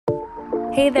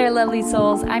Hey there, lovely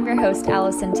souls. I'm your host,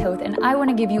 Allison Toth, and I want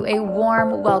to give you a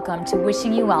warm welcome to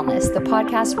Wishing You Wellness, the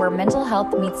podcast where mental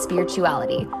health meets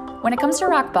spirituality. When it comes to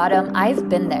rock bottom, I've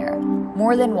been there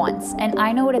more than once, and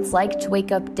I know what it's like to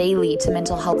wake up daily to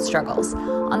mental health struggles.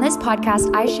 On this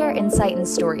podcast, I share insight and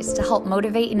stories to help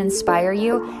motivate and inspire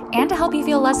you and to help you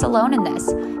feel less alone in this.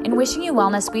 In Wishing You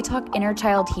Wellness, we talk inner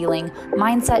child healing,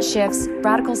 mindset shifts,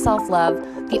 radical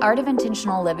self-love, the art of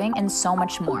intentional living, and so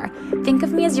much more. Think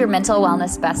of me as your mental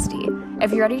wellness bestie.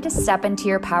 If you're ready to step into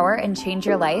your power and change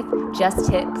your life, just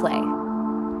hit play.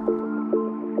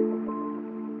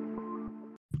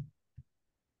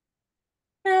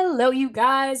 Hello, you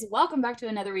guys. Welcome back to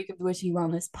another week of the Wishing You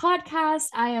Wellness podcast.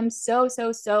 I am so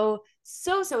excited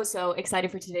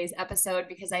for today's episode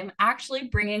because I'm actually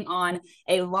bringing on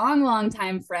a long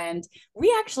time friend.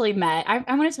 We actually met.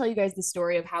 I want to tell you guys the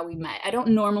story of how we met. I don't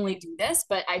normally do this,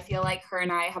 but I feel like her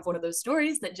and I have one of those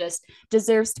stories that just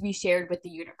deserves to be shared with the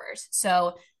universe.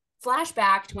 So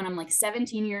flashback to when I'm like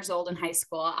 17 years old in high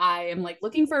school. I am like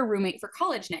looking for a roommate for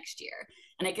college next year.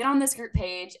 And I get on this group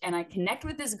page and I connect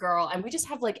with this girl and we just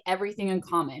have like everything in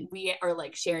common. We are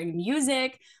like sharing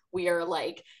music. We are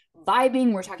like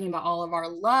vibing. We're talking about all of our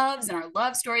loves and our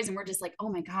love stories. And we're just like, oh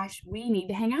my gosh, we need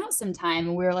to hang out sometime.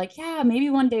 And we were like, yeah,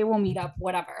 maybe one day we'll meet up,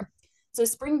 whatever. So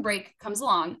spring break comes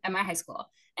along at my high school.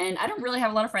 And I don't really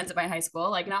have a lot of friends at my high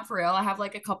school, like not for real. I have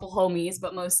like a couple homies,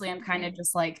 but mostly I'm kind of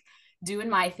just like doing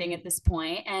my thing at this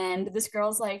point. And this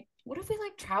girl's like, what if we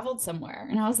like traveled somewhere?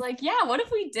 And I was like, yeah, what if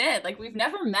we did? Like, we've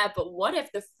never met, but what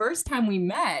if the first time we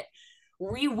met,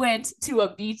 we went to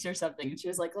a beach or something? And she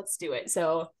was like, let's do it.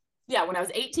 So, yeah, when I was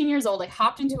 18 years old, I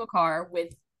hopped into a car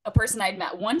with a person I'd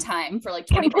met one time for like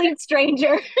 20 complete minutes.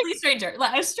 stranger. Complete stranger,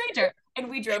 like a stranger.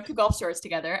 And we drove to Gulf Shores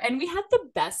together and we had the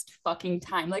best fucking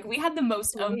time. Like, we had the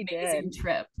most amazing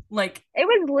trip. Like, it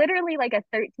was literally like a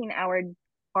 13-hour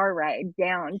car ride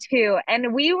down too.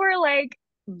 And we were like,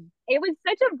 it was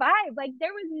such a vibe. Like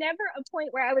there was never a point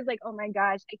where I was like, oh my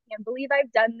gosh, I can't believe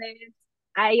I've done this.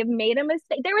 I have made a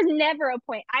mistake. There was never a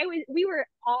point. We were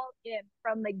all in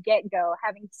from the get-go,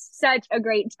 having such a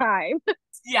great time.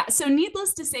 yeah, so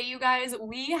needless to say, you guys,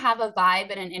 we have a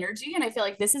vibe and an energy, and I feel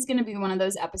like this is going to be one of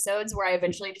those episodes where I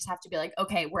eventually just have to be like,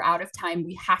 okay, we're out of time,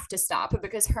 we have to stop,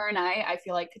 because her and I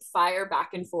feel like could fire back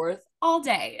and forth all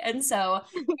day. And so,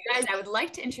 you guys, I would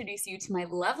like to introduce you to my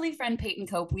lovely friend Peyton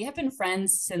Cope. We have been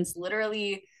friends since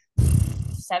literally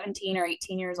 17 or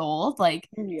 18 years old, like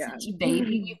Yeah. such a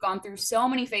baby. We've gone through so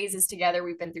many phases together.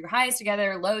 We've been through highs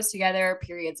together, lows together,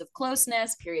 periods of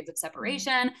closeness, periods of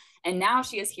separation. And now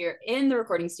she is here in the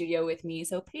recording studio with me.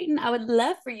 So, Peyton, I would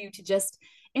love for you to just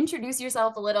introduce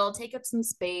yourself a little, take up some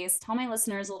space, tell my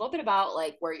listeners a little bit about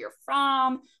like where you're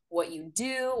from, what you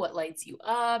do, what lights you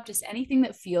up, just anything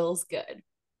that feels good.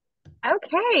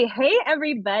 Okay. Hey,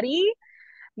 everybody.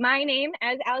 My name,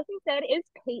 as Allison said, is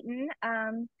Peyton.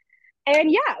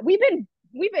 And yeah, we've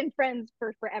been friends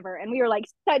for forever, and we were like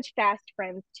such fast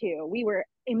friends too. We were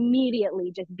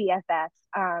immediately just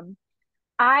BFFs.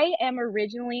 I am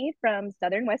originally from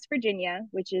Southern West Virginia,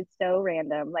 which is so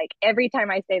random. Like every time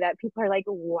I say that, people are like,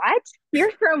 "What?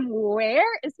 You're from where?"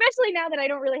 Especially now that I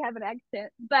don't really have an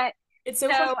accent. But It's so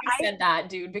so funny you I said that,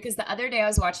 dude, because the other day I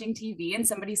was watching TV and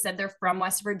somebody said they're from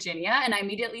West Virginia, and I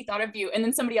immediately thought of you. And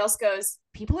then somebody else goes,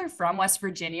 people are from West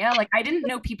Virginia? Like, I didn't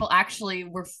know people actually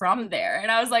were from there. And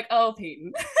I was like, oh,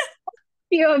 Peyton.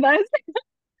 few of us.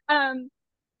 Um,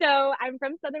 so I'm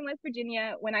from Southern West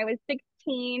Virginia. When I was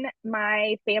 16,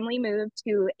 my family moved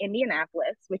to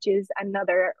Indianapolis, which is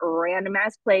another random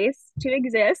ass place to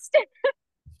exist.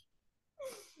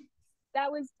 That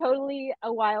was totally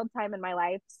a wild time in my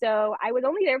life. So I was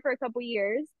only there for a couple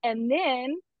years, and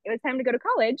then it was time to go to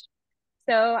college.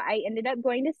 So I ended up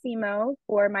going to SEMO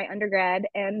for my undergrad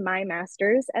and my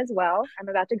master's as well. I'm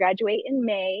about to graduate in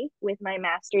May with my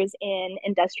master's in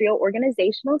industrial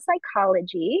organizational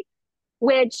psychology,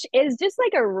 which is just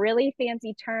like a really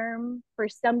fancy term for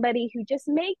somebody who just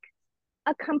make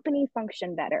a company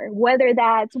function better, whether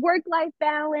that's work-life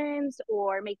balance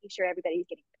or making sure everybody's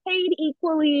getting paid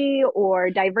equally,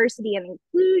 or diversity and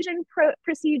inclusion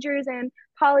procedures and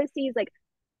policies, like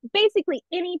basically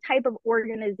any type of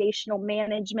organizational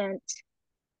management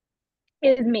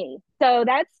is me. So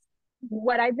that's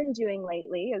what I've been doing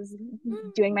lately, is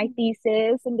doing my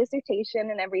thesis and dissertation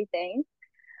and everything.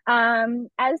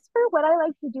 As for what I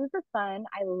like to do for fun,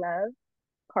 I love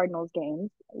Cardinals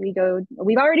games.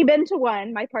 We've already been to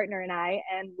one, my partner and I,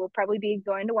 and we'll probably be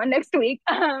going to one next week.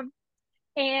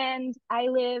 And I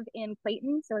live in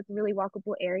Clayton, so it's a really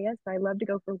walkable area. So I love to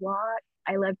go for walks.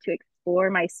 I love to explore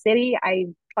my city. I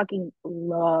fucking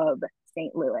love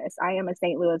St. Louis. I am a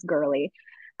St. Louis girly.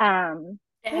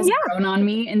 It has Yeah, grown on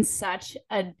me in such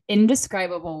an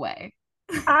indescribable way.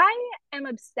 I am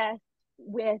obsessed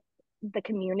with the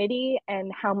community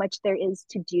and how much there is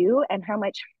to do and how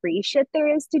much free shit there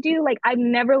is to do. Like, I've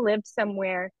never lived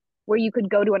somewhere where you could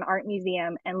go to an art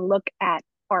museum and look at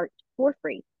art for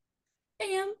free.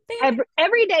 Bam, bam.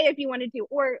 Every day if you wanted to,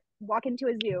 or walk into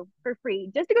a zoo for free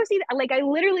just to go see. Like, I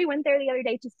literally went there the other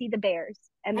day to see the bears,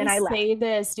 and I then I left. say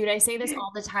this, dude. I say this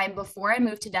all the time. Before I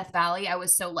moved to Death Valley, I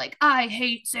was so like, I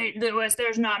hate St. Louis.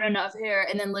 There's not enough here.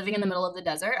 And then living in the middle of the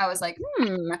desert, I was like,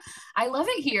 I love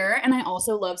it here. And I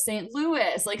also love St.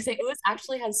 Louis. Like, St. Louis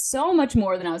actually has so much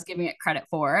more than I was giving it credit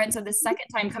for. And so the second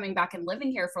time coming back and living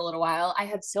here for a little while, I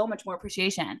had so much more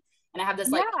appreciation. And I have this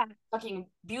like Yeah, fucking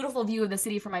beautiful view of the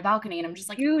city from my balcony. And I'm just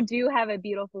like, you do have a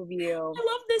beautiful view.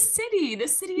 I love this city.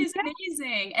 This city is Yeah.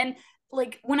 amazing. And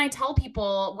like when I tell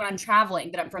people when I'm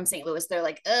traveling that I'm from St. Louis, they're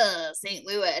like, St.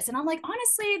 Louis. And I'm like,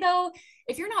 honestly, though,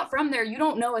 if you're not from there, you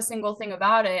don't know a single thing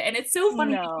about it. And it's so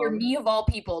funny to hear No. me, of all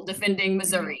people, defending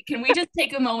Missouri. Can we just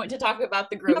take a moment to talk about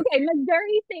the growth? Okay,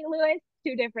 Missouri, St. Louis,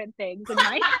 two different things in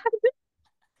my.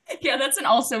 Yeah, that's an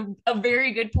also a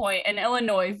very good point. In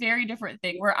Illinois, very different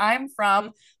thing. Where I'm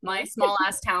from, my small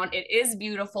ass town, it is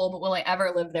beautiful, but will I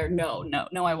ever live there? No, no,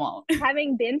 no, I won't.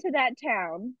 Having been to that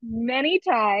town many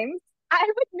times, I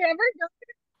would never go.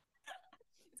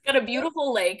 Got a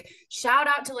beautiful lake. Shout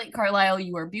out to Lake Carlisle.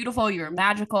 You are beautiful. You are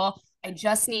magical. I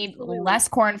just need Absolutely. less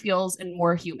cornfields and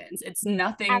more humans. It's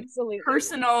nothing Absolutely.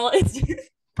 personal. It's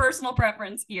personal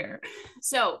preference here.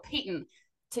 So, Peyton,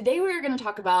 today we're going to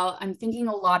talk about. I'm thinking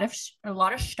a lot of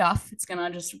stuff. It's going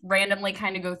to just randomly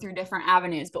kind of go through different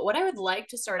avenues. But what I would like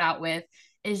to start out with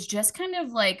is just kind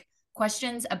of like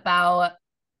questions about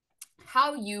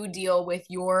how you deal with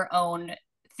your own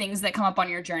things that come up on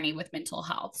your journey with mental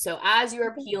health. So, as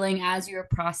you're Okay. healing, as you're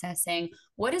processing,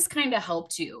 what has kind of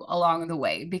helped you along the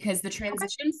way? Because the Okay.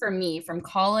 transition for me from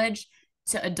college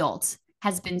to adult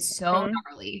has been so Mhm.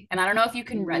 gnarly. And I don't know if you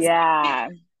can resonate. Yeah.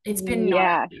 It's been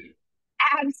Yeah. gnarly,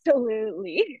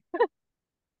 Absolutely.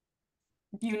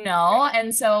 you know?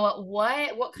 And so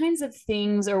what kinds of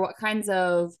things or what kinds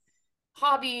of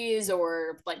hobbies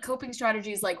or like coping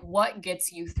strategies, like what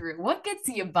gets you through? What gets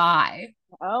you by?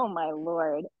 Oh my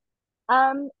Lord.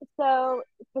 Um, so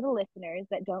for the listeners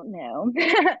that don't know,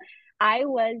 I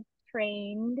was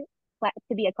trained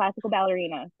to be a classical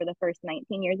ballerina for the first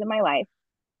 19 years of my life.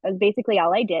 That was basically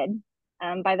all I did.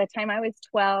 By the time I was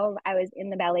 12, I was in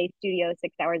the ballet studio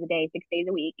 6 hours a day, 6 days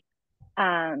a week. So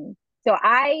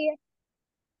I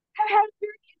have had a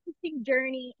very interesting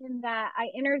journey in that I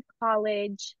entered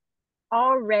college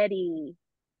already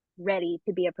ready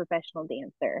to be a professional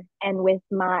dancer. And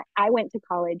I went to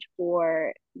college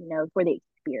for the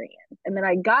experience. And then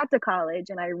I got to college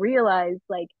and I realized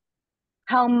like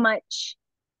how much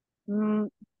mm,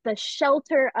 the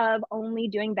shelter of only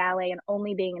doing ballet and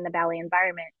only being in the ballet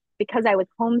environment because I was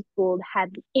homeschooled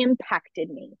had impacted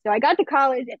me. So I got to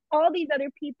college and all these other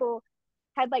people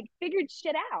had like figured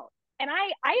shit out. And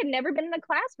I had never been in a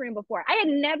classroom before. I had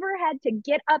never had to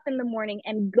get up in the morning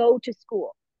and go to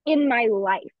school in my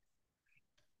life.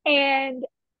 And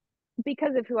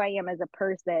because of who I am as a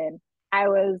person, I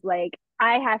was like,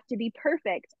 I have to be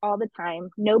perfect all the time.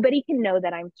 Nobody can know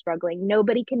that I'm struggling.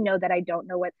 Nobody can know that I don't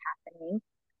know what's happening.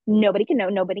 Nobody can know,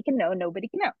 nobody can know, nobody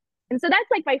can know. And so that's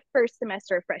like my first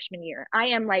semester of freshman year. I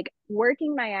am like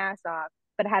working my ass off,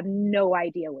 but have no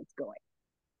idea what's going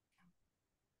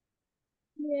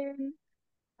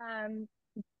on.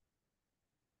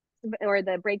 Or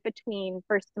the break between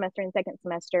first semester and second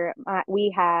semester,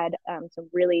 we had some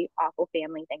really awful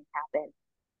family things happen.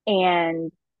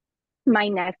 And my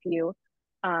nephew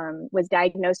was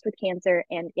diagnosed with cancer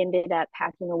and ended up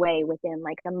passing away within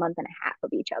like a month and a half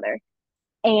of each other.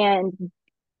 And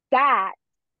that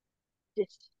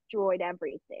destroyed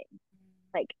everything.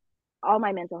 Like all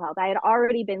my mental health. I had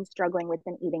already been struggling with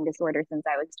an eating disorder since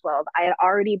I was 12. I had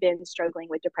already been struggling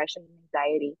with depression and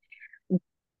anxiety.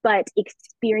 But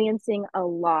experiencing a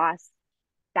loss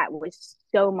that was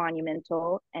so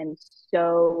monumental and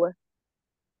so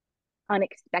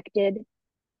unexpected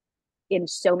in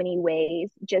so many ways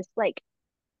just like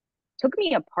took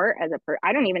me apart as a person.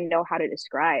 I don't even know how to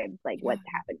describe like Yeah. what's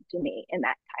happened to me in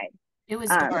that It was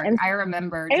time. dark. And I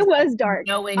remember it just like was dark.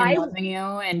 knowing and I loving you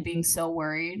and being so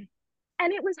worried.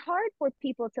 and it was hard for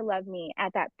people to love me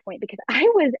at that point because I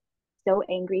was so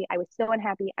angry. I was so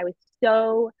unhappy. I was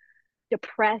so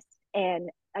depressed and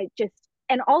I just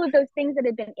and all of those things that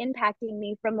had been impacting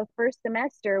me from the first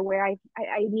semester where I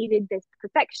needed this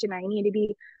perfection. I need to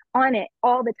be on it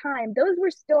all the time. Those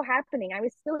were still happening. I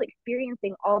was still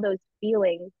experiencing all those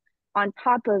feelings on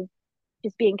top of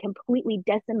just being completely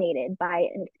decimated by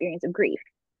an experience of grief.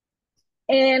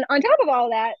 And on top of all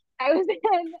that, I was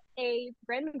in a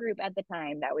friend group at the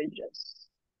time that was just,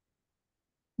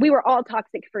 we were all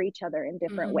toxic for each other in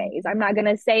different ways. I'm not Mm-hmm.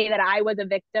 going to say that I was a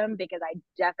victim because I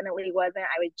definitely wasn't.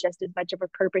 I was just as much of a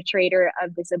perpetrator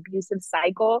of this abusive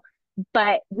cycle,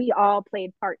 but we all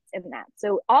played parts in that.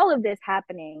 So all of this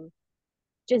happening,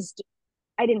 just,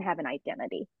 I didn't have an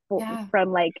identity Yeah.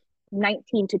 from like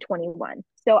 19 to 21.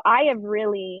 So I have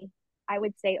really, I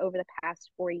would say over the past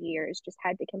 4 years, just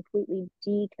had to completely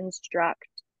deconstruct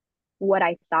what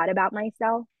I thought about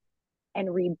myself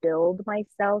and rebuild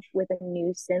myself with a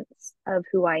new sense of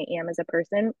who I am as a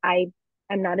person. I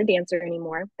am not a dancer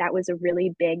anymore. That was a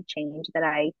really big change that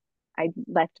I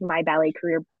left my ballet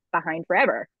career behind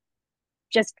forever.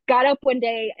 Just got up one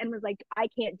day and was like, I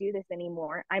can't do this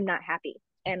anymore. I'm not happy.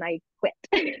 And I quit.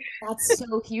 That's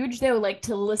so huge though, like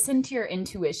to listen to your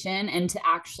intuition and to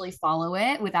actually follow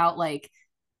it without like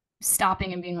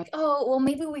stopping and being like, oh, well,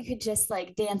 maybe we could just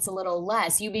like dance a little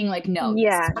less. You being like, no, this is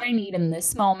Yeah. what I need in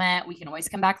this moment. We can always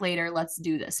come back later. Let's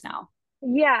do this now.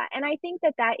 Yeah, and I think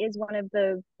that that is one of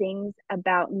the things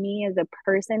about me as a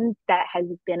person that has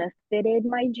benefited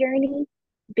my journey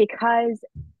because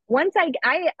once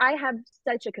I have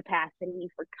such a capacity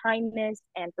for kindness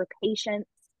and for patience.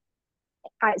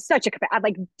 Such a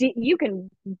like you can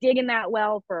dig in that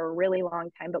well for a really long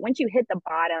time, but once you hit the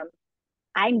bottom,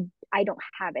 I don't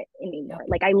have it anymore. Yep.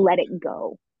 Like I let it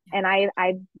go, Yeah. and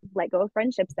I've let go of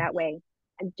friendships that way.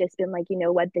 I've just been like, you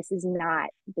know what, this is not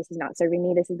serving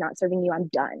me. This is not serving you. I'm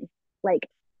done. Like,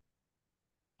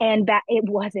 and that it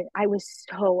wasn't. I was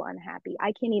so unhappy.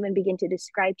 I can't even begin to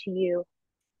describe to you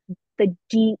the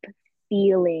deep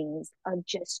feelings of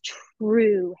just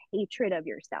true hatred of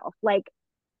yourself. Like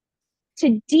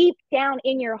to deep down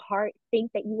in your heart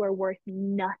think that you are worth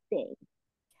nothing,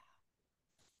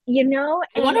 you know?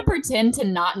 I want And to pretend to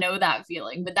not know that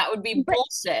feeling, but that would be but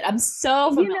bullshit. I'm so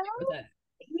you familiar know, with it.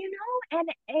 and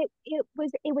it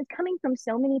was coming from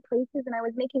so many places and I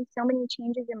was making so many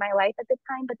changes in my life at the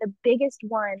time, but the biggest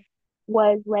one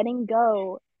was letting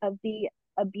go of the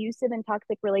abusive and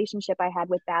toxic relationship I had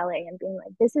with ballet and being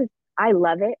like, this is, I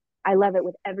love it. I love it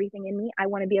with everything in me. I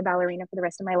want to be a ballerina for the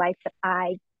rest of my life, but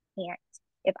I can't.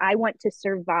 If I want to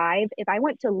survive, if I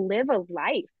want to live a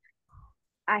life,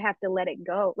 I have to let it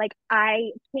go. Like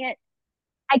I can't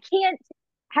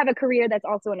have a career that's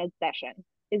also an obsession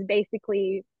is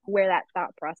basically where that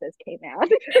thought process came out.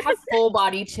 I have full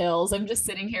body chills. I'm just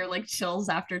sitting here like chills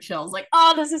after chills. Like,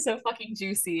 oh, this is so fucking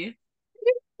juicy.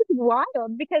 It's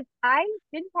wild because I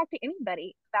didn't talk to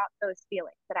anybody about those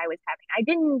feelings that I was having. I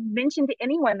didn't mention to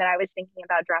anyone that I was thinking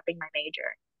about dropping my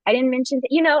major. I didn't mention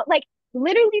to, like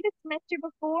literally the semester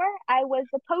before, I was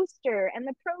the poster and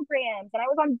the programs, and I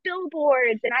was on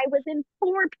billboards, and I was in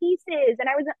 4 pieces, and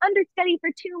I was an understudy for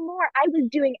 2 more. I was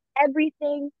doing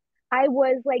everything. I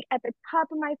was like at the top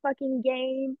of my fucking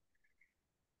game,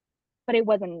 but it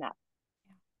wasn't enough.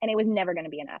 And it was never going to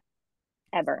be enough,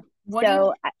 ever. What do you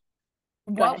So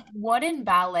go ahead. what in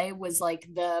ballet was like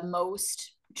the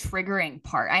most triggering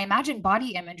part? I imagine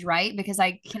body image, right? Because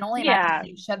I can only imagine Yeah.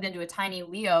 being shoved into a tiny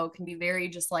Leo can be very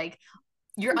just like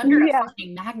you're under a Yeah.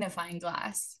 fucking magnifying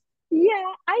glass.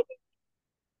 Yeah.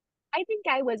 I think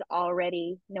I was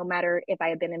already, no matter if I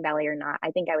had been in ballet or not,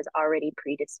 I think I was already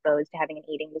predisposed to having an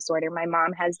eating disorder. My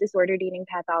mom has disordered eating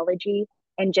pathology,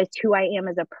 and just who I am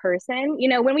as a person.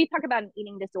 When we talk about an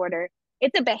eating disorder,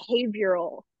 it's a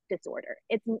behavioral disorder.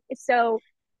 It's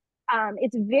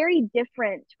very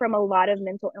different from a lot of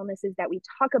mental illnesses that we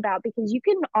talk about because you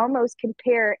can almost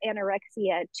compare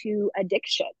anorexia to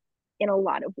addiction in a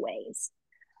lot of ways.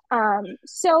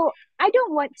 So I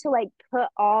don't want to like put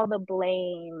all the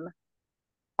blame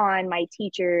on my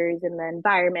teachers and the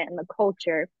environment and the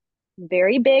culture.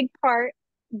 Very big part,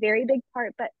 very big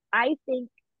part. But I think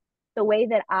the way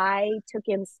that I took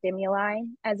in stimuli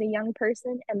as a young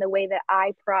person and the way that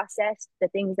I processed the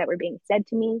things that were being said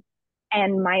to me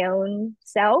and my own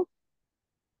self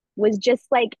was just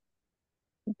like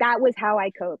that was how I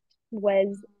coped.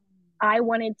 Was I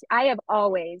have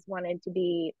always wanted to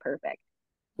be perfect.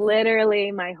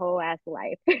 Literally my whole ass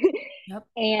life. Yep.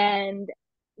 And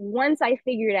once I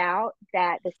figured out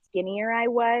that the skinnier I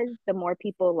was, the more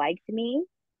people liked me,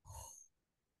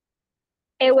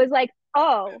 it was like,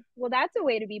 oh, well, that's a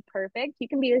way to be perfect. You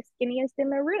can be the skinniest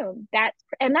in the room. That's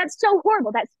so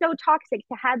horrible. That's so toxic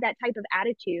to have that type of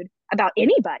attitude about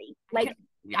anybody. I Like can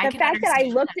I the can fact that I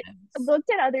understand this.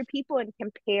 looked at other people and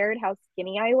compared how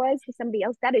skinny I was to somebody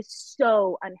else, that is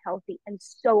so unhealthy and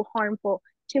so harmful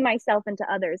to myself and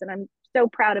to others. And I'm so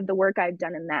proud of the work I've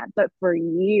done in that. But for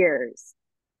years,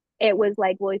 it was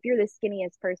like, well, if you're the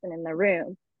skinniest person in the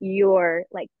room, you're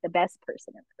like the best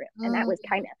person in the room. And that was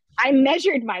kind of, I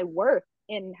measured my worth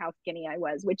in how skinny I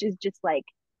was, which is just like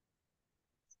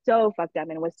so fucked up,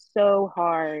 and it was so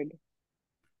hard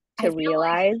I to feel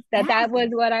like, realize that yeah, that was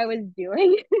what I was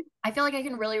doing. I feel like I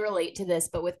can really relate to this,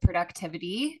 but with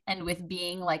productivity and with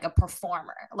being like a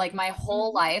performer. Like my whole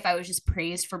Mm-hmm. life, I was just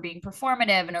praised for being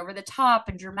performative and over the top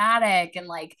and dramatic. And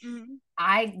like Mm-hmm.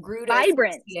 I grew to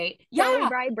Vibrant, associate, so yeah,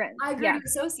 vibrant. I grew Yeah. to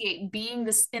associate being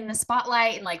this in the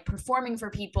spotlight and like performing for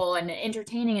people and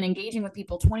entertaining and engaging with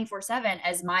people 24/7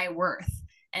 as my worth.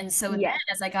 And so then Yes.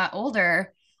 as I got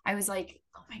older, I was like,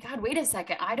 oh my God, wait a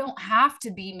second. I don't have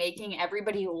to be making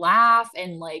everybody laugh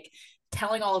and like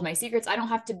telling all of my secrets. I don't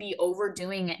have to be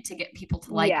overdoing it to get people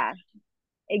to like Yeah,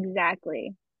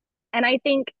 exactly. And I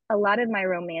think a lot of my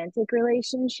romantic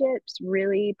relationships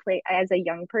really play as a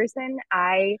young person.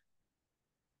 I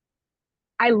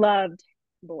loved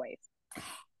boys.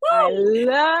 I me.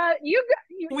 love you.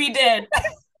 You We did.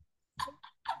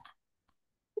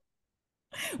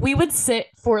 We would sit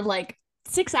for like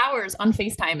 6 hours on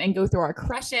FaceTime and go through our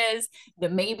crushes, the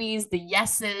maybes, the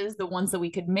yeses, the ones that we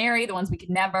could marry, the ones we could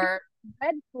never.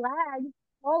 red flags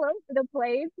all over the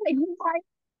place. Like,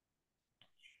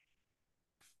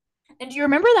 And do you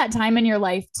remember that time in your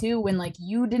life too when like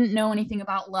you didn't know anything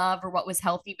about love or what was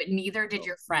healthy, but neither did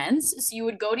your friends? So you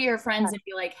would go to your friends and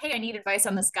be like, hey, I need advice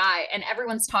on this guy. And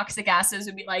everyone's toxic asses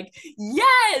would be like,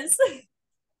 yes.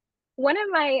 one of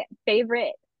my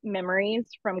favorite memories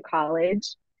from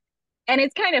college, and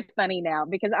it's kind of funny now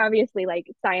because obviously, like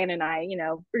Cyan and I,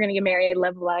 we're gonna get married,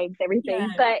 love lives, everything. Yeah.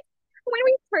 But when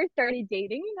we first started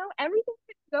dating, everything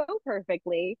could go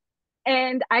perfectly.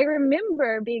 And I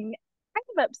remember being kind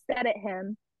of upset at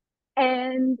him.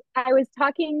 And I was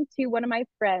talking to one of my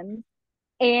friends,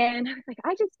 and I was like,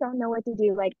 I just don't know what to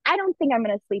do. Like, I don't think I'm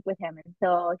gonna sleep with him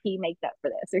until he makes up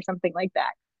for this or something like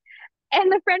that.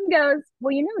 And the friend goes,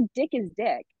 well, dick is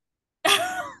dick.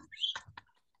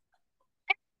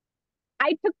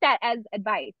 I took that as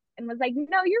advice and was like,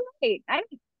 no, you're right.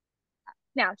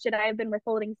 Now, should I have been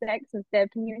withholding sex instead of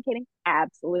communicating?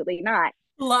 Absolutely not.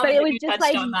 But Love it that was you just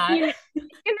touched like, on that.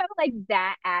 like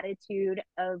that attitude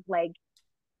of like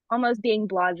almost being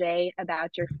blasé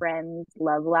about your friends'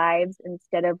 love lives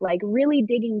instead of like really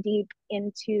digging deep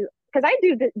into, because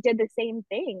did the same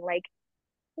thing. Like,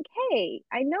 hey,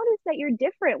 I noticed that you're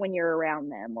different when you're around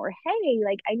them, or hey,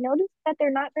 like I noticed that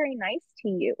they're not very nice to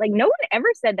you. Like no one ever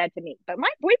said that to me, but my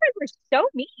boyfriends were so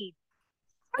mean.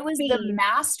 I was the Mean.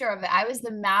 master of it. I was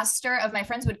the master of my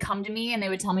friends would come to me and they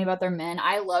would tell me about their men.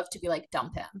 I love to be like,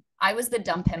 dump him. I was the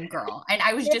dump him girl. And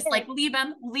I was just like, leave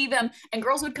him, leave him. And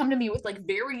girls would come to me with like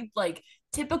very like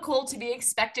typical to be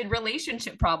expected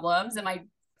relationship problems. And my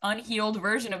unhealed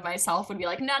version of myself would be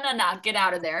like, no, no, no, get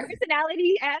out of there.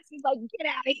 Personality ass is like, get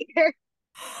out of here.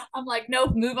 I'm like,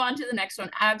 nope, move on to the next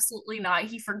one. Absolutely not.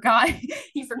 He forgot.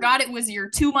 He forgot it was your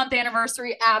 2 month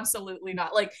anniversary. Absolutely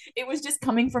not. Like it was just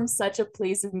coming from such a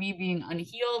place of me being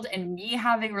unhealed and me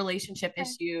having relationship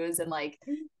issues and like,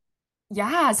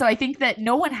 yeah. So I think that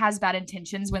no one has bad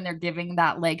intentions when they're giving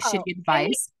that like Oh, shitty and he,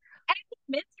 advice. and he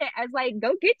meant it as like,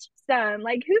 go get you some.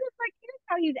 Like, who the fuck cares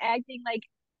how he's acting? Like,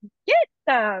 get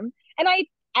some. And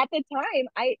at the time,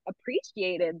 I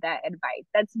appreciated that advice.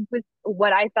 That's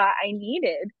what I thought I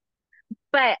needed.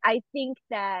 But I think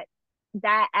that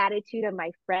attitude of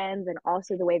my friends and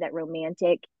also the way that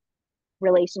romantic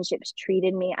relationships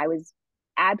treated me, I was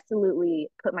absolutely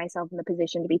put myself in the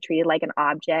position to be treated like an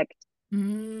object.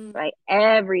 Mm. Like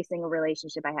every single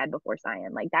relationship I had before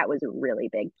Cyan, like that was a really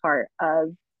big part of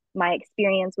my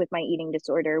experience with my eating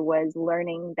disorder, was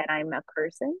learning that I'm a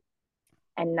person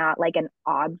and not like an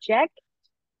object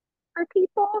for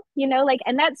people, like,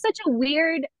 and that's such a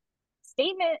weird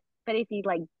statement, but if you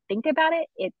like think about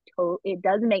it, it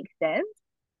does make sense.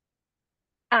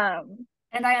 Um,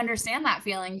 And I understand that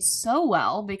feeling so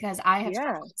well because I have yeah.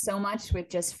 struggled so much with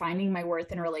just finding my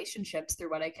worth in relationships through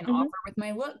what I can Mm-hmm. offer with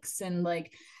my looks and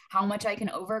like how much I can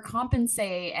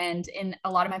overcompensate. And in a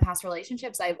lot of my past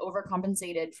relationships, I've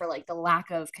overcompensated for like the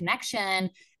lack of connection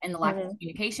and the lack of Mm-hmm.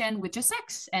 communication with just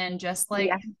sex and just like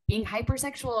Yeah. being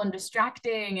hypersexual and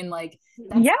distracting. And like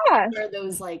that's not Yeah. where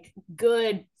those like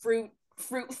good fruit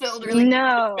filled relationships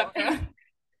come No. from.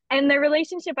 And the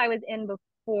relationship I was in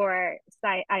before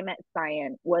I met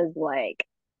Cyan was like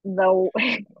the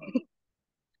when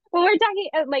we're talking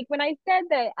like when I said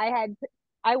that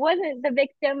I wasn't the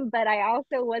victim, but I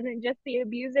also wasn't just the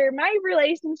abuser. My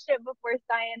relationship before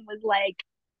Cyan was like,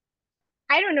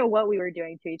 I don't know what we were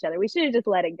doing to each other. We should have just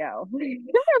let it go. We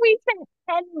spent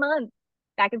 10 months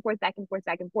back and forth, back and forth,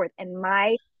 back and forth. And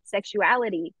my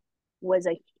sexuality was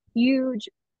a huge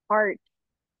part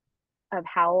of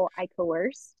how I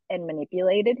coerced and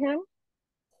manipulated him.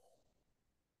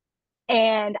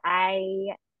 And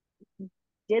I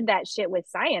did that shit with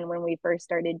Cyan when we first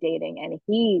started dating, and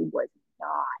he was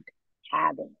not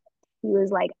having it. He was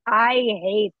like, I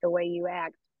hate the way you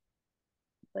act.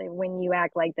 Like when you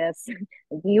act like this,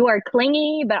 you are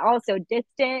clingy, but also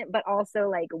distant, but also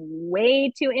like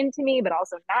way too into me, but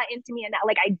also not into me. And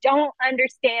like, I don't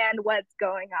understand what's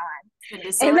going on.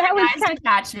 The And that was disorganized kind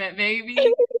attachment, of baby.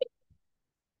 the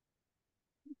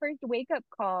first wake up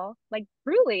call. Like,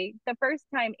 truly, the first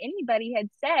time anybody had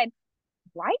said,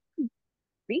 why do you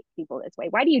treat people this way?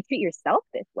 Why do you treat yourself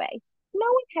this way? No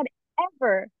one had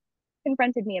ever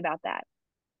confronted me about that.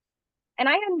 And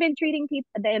I hadn't been treating people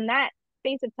in that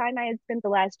space of time. I had spent the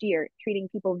last year treating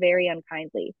people very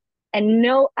unkindly. And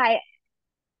no,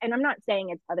 and I'm not saying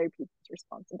it's other people's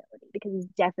responsibility, because it's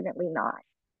definitely not.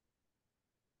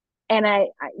 And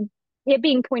it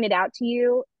being pointed out to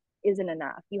you isn't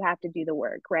enough. You have to do the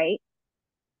work, right?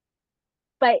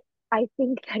 But I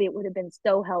think that it would have been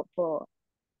so helpful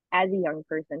as a young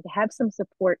person to have some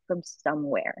support from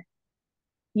somewhere,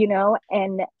 you know?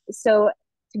 And so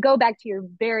to go back to your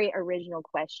very original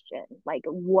question, like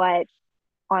what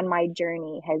on my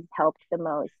journey has helped the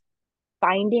most,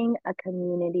 finding a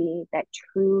community that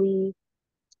truly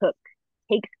took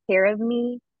takes care of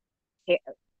me,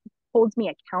 holds me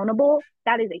accountable.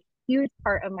 That is a huge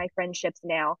part of my friendships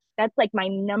now. That's like my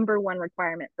number one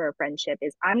requirement for a friendship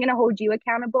is I'm going to hold you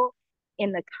accountable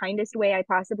in the kindest way I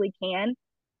possibly can,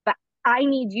 but I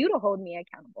need you to hold me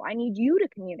accountable. I need you to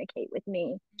communicate with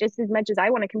me just as much as I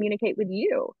want to communicate with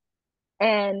you.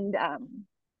 And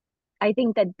I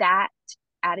think that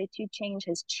attitude change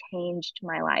has changed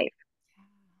my life.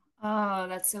 Oh,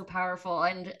 that's so powerful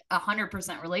and 100%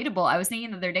 relatable. I was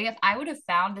thinking the other day, if I would have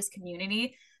found this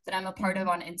community that I'm a part of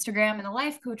Mm-hmm. on Instagram and the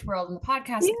life coach world and the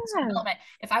podcast and personal Yeah. development,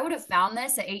 if I would have found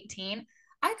this at 18,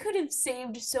 I could have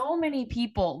saved so many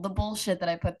people the bullshit that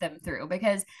I put them through,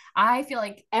 because I feel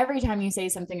like every time you say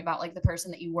something about like the person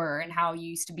that you were and how you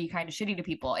used to be kind of shitty to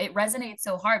people, it resonates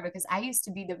so hard because I used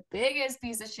to be the biggest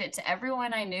piece of shit to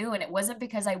everyone I knew. And it wasn't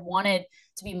because I wanted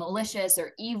to be malicious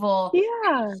or evil. It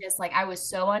was Yeah. just like I was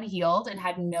so unhealed and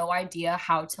had no idea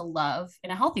how to love in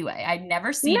a healthy way. I'd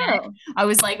never seen it. No. I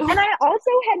was like, And I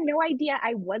also had no idea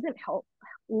I wasn't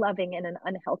loving in an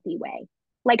unhealthy way.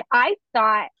 Like I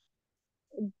thought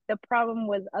the problem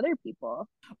was other people.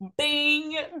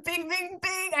 bing, bing, bing,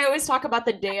 bing. I always talk about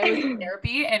the day I was in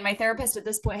therapy, and my therapist at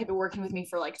this point had been working with me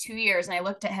for like 2 years. And I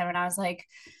looked at him and I was like,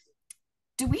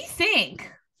 do we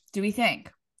think, do we think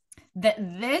that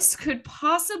this could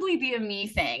possibly be a me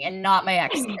thing and not my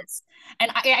ex's?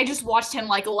 And I just watched him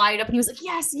like light up and he was like,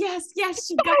 yes, yes, yes,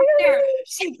 she got there.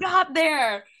 She got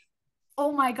there.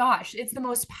 Oh my gosh, it's the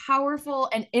most powerful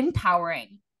and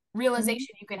empowering realization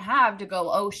you can have to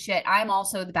go, oh shit, I'm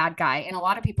also the bad guy in a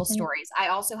lot of people's stories. I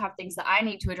also have things that I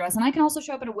need to address, and I can also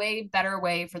show up in a way better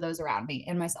way for those around me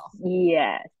and myself.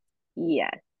 Yes.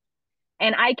 Yes.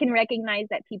 And I can recognize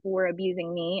that people were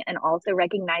abusing me and also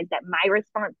recognize that my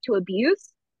response to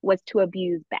abuse was to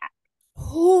abuse back.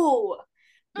 Oh,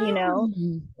 You know,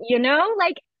 mm.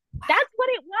 like that's what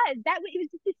it was. It was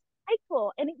just this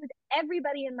cycle, and it was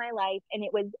everybody in my life, and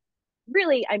it was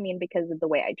really, I mean, because of the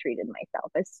way I treated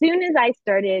myself. As soon as I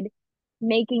started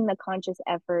making the conscious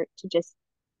effort to just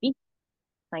be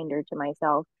kinder to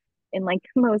myself in like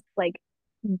the most like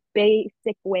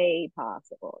basic way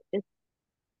possible,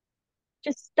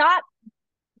 just stop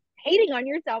hating on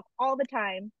yourself all the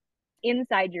time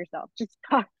inside yourself. Just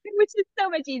stop, which is so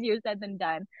much easier said than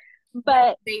done. But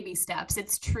But baby steps.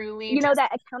 It's truly you know, just,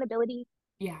 that accountability.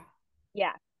 yeah.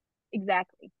 Yeah,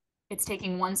 exactly. It's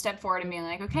taking one step forward and being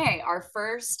like, okay, our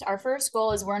first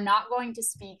goal is we're not going to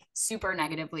speak super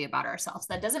negatively about ourselves.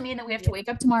 That doesn't mean that we have to Yeah. wake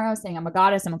up tomorrow saying I'm a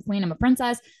goddess, I'm a queen, I'm a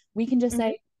princess. We can just Mm-hmm.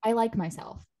 say I like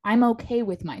myself, I'm okay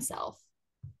with myself.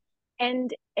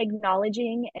 And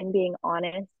acknowledging and being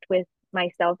honest with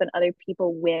myself and other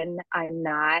people when I'm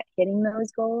not hitting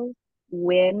those goals,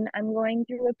 when I'm going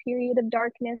through a period of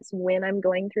darkness, when I'm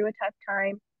going through a tough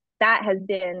time. That has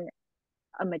been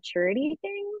a maturity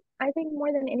thing, I think,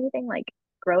 more than anything. Like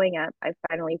growing up, I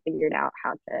finally figured out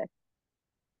how to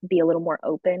be a little more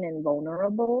open and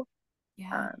vulnerable.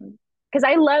 Yeah. Because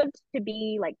I loved to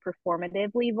be like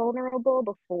performatively vulnerable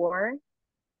before,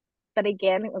 but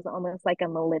again, it was almost like a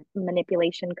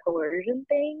manipulation coercion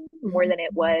thing more than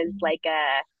it was Mm-hmm. like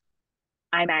a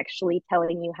I'm actually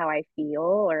telling you how I feel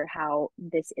or how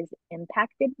this has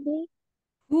impacted me.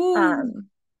 Ooh. Um,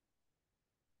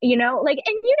 you know, like,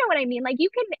 and you know what I mean? Like you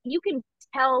can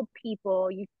tell people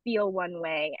you feel one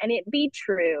way and it be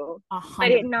true, a but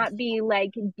hundred it not percent. be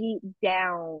like deep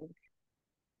down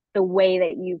the way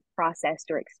that you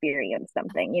processed or experienced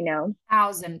something, you know?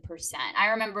 1000%. I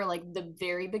remember like the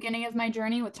very beginning of my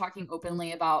journey with talking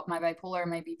openly about my bipolar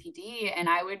and my BPD, and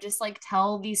I would just like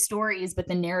tell these stories, but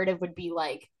the narrative would be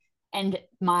like, and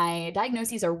my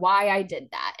diagnoses are why I did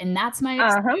that, and that's my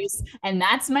Uh-huh. excuse, and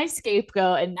that's my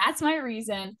scapegoat, and that's my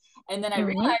reason. And then I Hmm.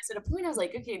 realized at a point I was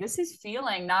like, okay, this is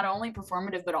feeling not only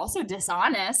performative but also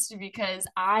dishonest because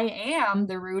I am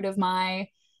the root of my,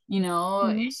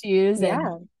 Hmm. issues and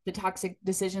Yeah. the toxic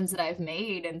decisions that I've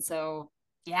made. And so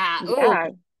yeah. Oh, Yeah.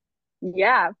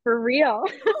 Yeah, for real.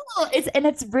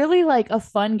 it's really like a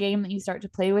fun game that you start to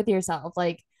play with yourself.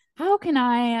 Like, how can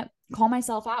I call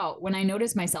myself out when I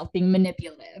notice myself being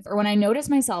manipulative or when I notice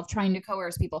myself trying to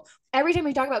coerce people? Every time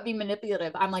we talk about being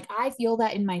manipulative, I'm like, I feel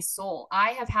that in my soul. I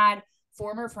have had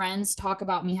former friends talk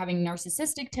about me having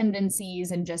narcissistic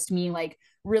tendencies and just me like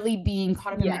really being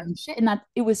caught up in my Yeah. own shit. And that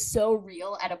it was so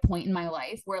real at a point in my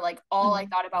life where like all I Hmm.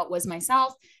 thought about was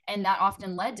myself. And that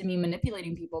often led to me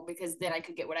manipulating people because then I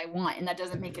could get what I want. And that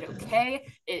doesn't make it okay.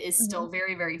 It is Hmm. still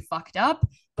very, very fucked up.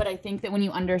 But I think that when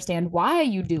you understand why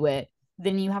you do it,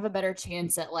 then you have a better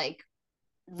chance at like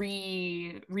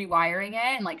rewiring it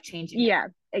and like changing it. Yeah,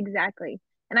 exactly.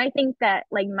 And I think that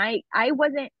like I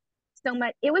wasn't so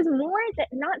much, it was more that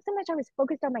not so much I was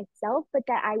focused on myself, but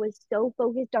that I was so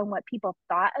focused on what people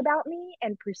thought about me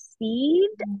and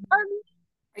perceived of me.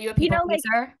 Are you a You people know, like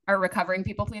pleaser or a recovering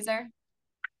people pleaser?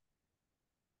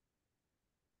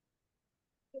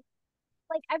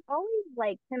 I've always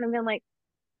like kind of been like,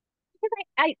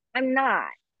 because I'm not,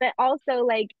 but also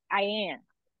like I am.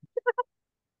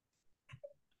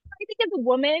 I think as a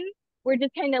woman, we're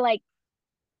just kind of like,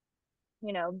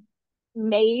 you know,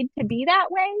 made to be that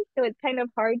way. So it's kind of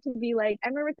hard to be like,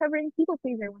 I'm a recovering people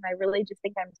pleaser when I really just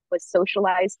think I was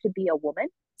socialized to be a woman.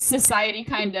 Society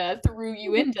kind of threw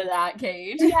you into that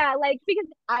cage. Yeah, like because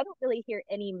I don't really hear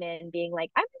any men being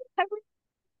like, I'm a recovering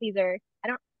pleaser. I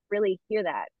don't really hear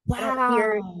that. I don't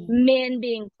hear Wow. men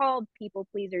being called people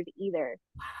pleasers either.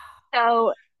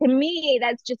 So to me,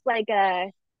 that's just like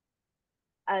a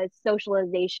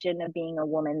socialization of being a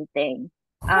woman thing.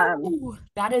 Um, Whew,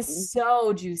 that is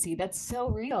so juicy. That's so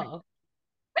real.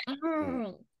 I'm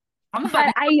gonna have but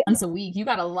you I once a week. You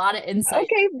got a lot of insight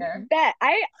okay, there. bet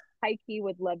I high key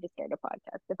would love to start a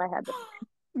podcast if I had the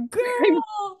time.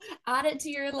 Girl, add it to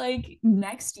your like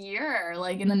next year,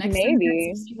 like in the next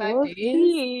Maybe 365 we'll days.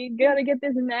 see. Gotta get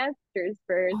this master's Oh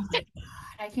first. my God,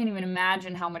 I can't even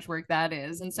imagine how much work that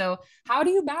is. And so, how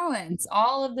do you balance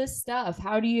all of this stuff?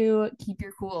 How do you keep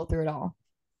your cool through it all?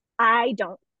 I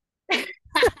don't.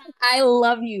 I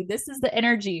love you. This is the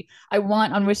energy I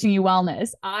want on wishing you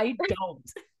wellness. I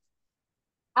don't.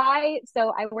 I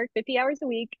work 50 hours a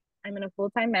week. I'm in a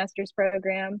full-time master's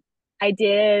program. I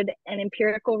did an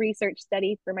empirical research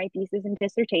study for my thesis and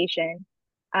dissertation.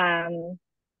 Um,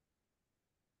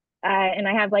 and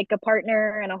I have like a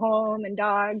partner and a home and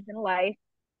dogs and a life,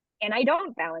 and I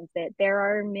don't balance it. There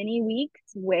are many weeks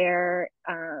where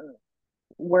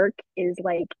work is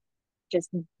like just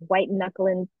white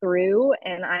knuckling through,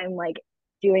 and I'm like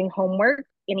doing homework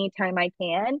anytime I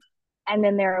can. And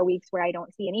then there are weeks where I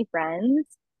don't see any friends,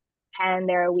 and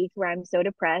there are weeks where I'm so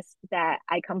depressed that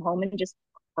I come home and just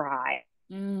cry.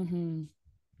 Mm-hmm.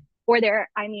 Or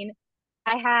I mean,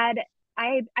 I had,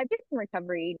 I've been in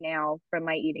recovery now from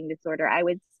my eating disorder. I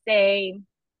would say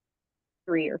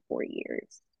 3 or 4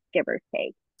 years, give or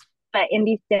take. But in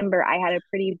December, I had a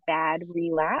pretty bad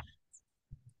relapse.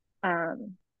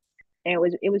 Um, and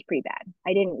it was pretty bad.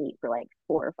 I didn't eat for like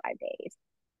 4 or 5 days.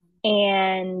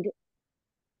 And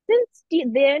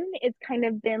then it's kind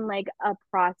of been like a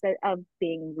process of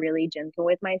being really gentle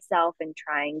with myself and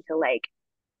trying to like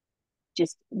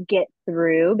just get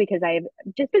through, because I've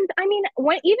just been, I mean,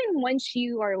 even once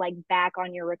you are like back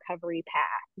on your recovery path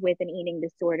with an eating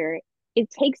disorder, it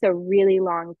takes a really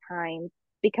long time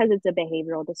because it's a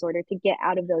behavioral disorder to get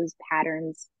out of those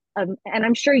patterns of, and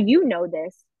I'm sure you know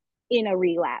this, in a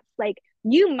relapse. Like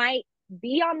you might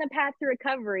be on the path to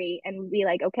recovery and be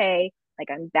like, okay, like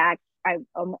I'm back. I'm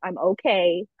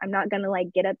okay. I'm not gonna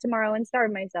like get up tomorrow and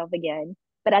starve myself again.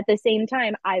 But at the same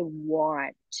time, I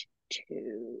want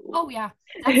to. Oh, yeah.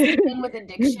 That's the thing with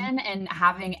addiction and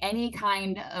having any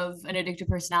kind of an addictive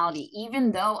personality.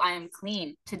 Even though I am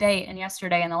clean today and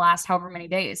yesterday and the last however many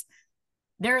days,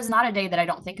 there is not a day that I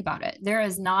don't think about it. There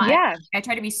is not, Yeah. I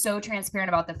try to be so transparent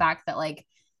about the fact that, like,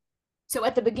 so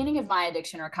at the beginning of my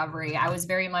addiction recovery, I was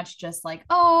very much just like,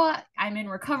 oh, I'm in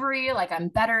recovery. Like, I'm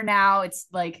better now. It's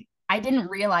like, I didn't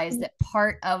realize that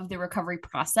part of the recovery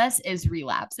process is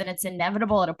relapse, and it's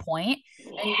inevitable at a point,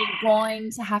 and Yeah. you're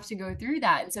going to have to go through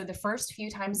that. And so the first few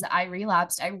times that I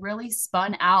relapsed, I really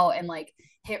spun out and like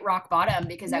hit rock bottom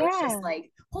because I was just Yeah.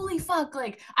 like, holy fuck,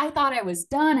 like I thought I was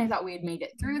done. I thought we had made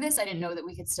it through this. I didn't know that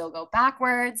we could still go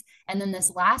backwards. And then this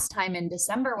last time in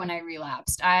December when I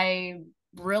relapsed, I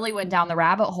really went down the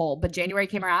rabbit hole. But January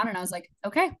came around and I was like,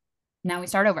 okay, now we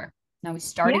start over. Now we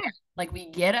start Yeah. again. Like we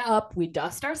get up, we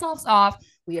dust ourselves off,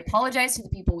 we apologize to the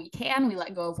people we can, we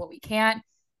let go of what we can't,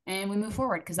 and we move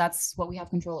forward because that's what we have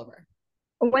control over.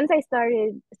 Once I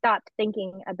stopped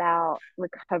thinking about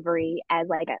recovery as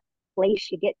like a place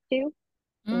you get to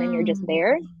and then you're just Mm.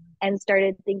 there, and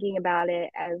started thinking about it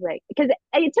as like, because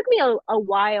it took me a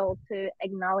while to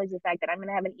acknowledge the fact that I'm going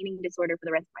to have an eating disorder for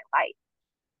the rest of my life.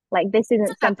 Like this Isn't isn't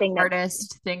that the something that's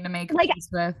hardest thing to make like, peace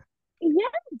with?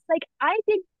 yes, like I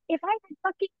did, if I had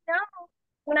fucking known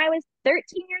when I was 13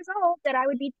 years old that I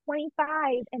would be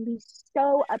 25 and be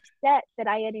so upset that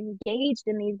I had engaged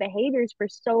in these behaviors for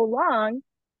so long,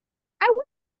 I would.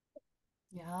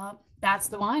 Yeah, that's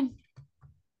the one.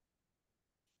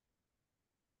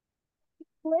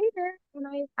 Later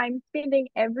and I'm spending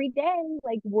every day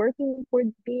like working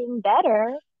towards being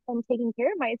better and taking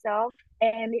care of myself.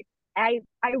 And I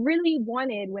really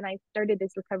wanted, when I started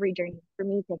this recovery journey, for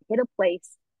me to hit a place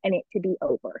and it to be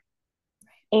over.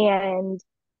 And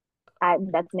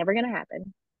that's never going to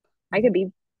happen. I could be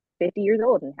 50 years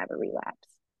old and have a relapse.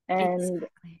 And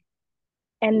Exactly.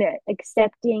 and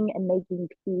accepting and making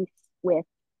peace with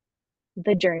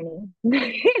the journey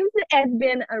has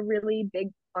been a really big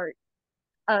part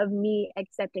of me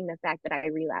accepting the fact that I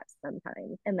relapse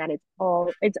sometimes and that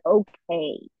it's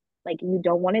okay. Like you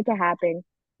don't want it to happen.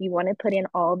 You want to put in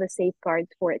all the safeguards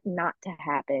for it not to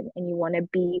happen. And you want to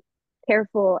be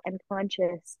careful and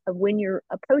conscious of when you're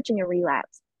approaching a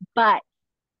relapse. But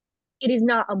it is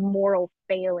not a moral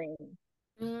failing,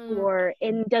 Mm, or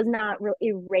it does not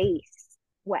erase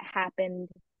what happened,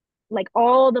 like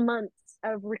all the months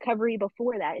of recovery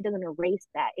before that. It doesn't erase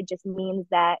that. It just means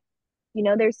that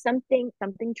there's something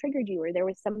triggered you, or there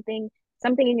was something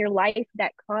in your life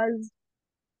that caused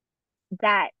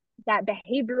that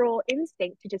behavioral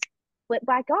instinct to just flip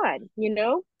back on.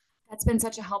 that's been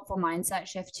such a helpful mindset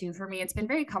shift too for me. It's been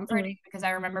very comforting Mm-hmm. because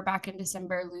I remember back in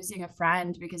December losing a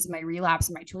friend because of my relapse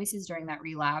and my choices during that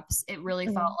relapse. It really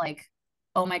felt Mm-hmm. like,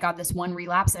 oh my God, this one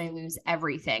relapse and I lose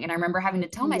everything. And I remember having to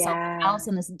tell myself, Yeah.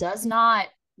 Allison, this does not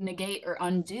negate or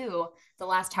undo the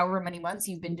last however many months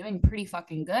you've been doing pretty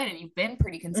fucking good and you've been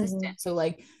pretty consistent. Mm-hmm. So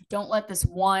like don't let this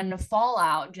one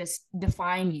fallout just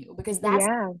define you because that's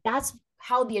Yeah. that's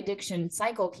how the addiction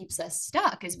cycle keeps us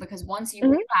stuck is because once you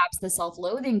Mm-hmm. relapse, the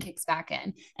self-loathing kicks back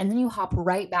in, and then you hop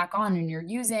right back on and you're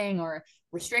using or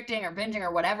restricting or binging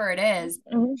or whatever it is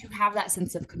Mm-hmm. to have that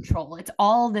sense of control. It's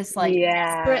all this like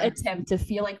desperate Yeah. attempt to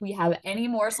feel like we have any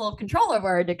morsel of control over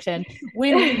our addiction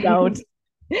when we don't.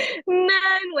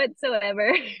 None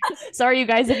whatsoever. Sorry, you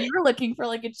guys, if you were looking for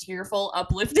like a cheerful,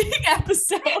 uplifting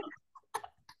episode,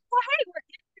 Well, hey, we're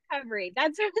in recovery.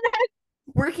 That's what that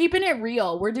we're keeping it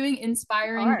real. We're doing we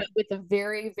inspiring, are. but with a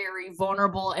very, very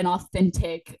vulnerable and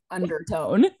authentic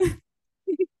undertone.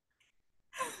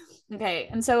 Okay.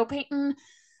 And so, Peyton,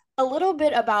 a little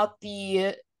bit about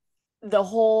the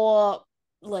whole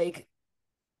like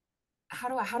how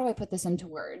do I put this into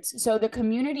words? So the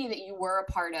community that you were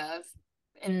a part of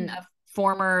in a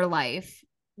former life,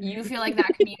 you feel like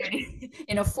that community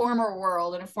in a former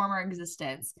world, in a former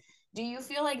existence, do you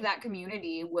feel like that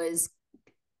community was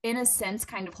in a sense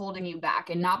kind of holding you back,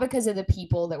 and not because of the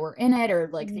people that were in it or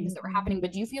like things that were Mm-hmm. happening,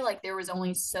 but do you feel like there was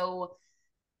only so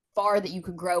far that you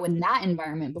could grow in that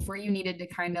environment before you needed to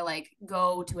kind of like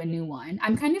go to a new one?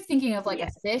 I'm kind of thinking of like a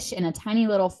Yes. fish in a tiny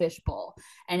little fish bowl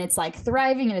and it's like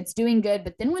thriving and it's doing good,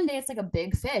 but then one day it's like a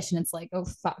big fish and it's like, oh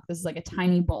fuck, this is like a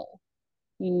tiny bowl.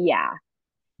 Yeah.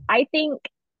 I think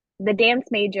the dance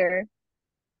major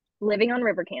living on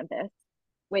River Campus,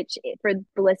 which for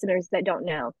the listeners that don't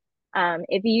know,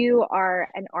 if you are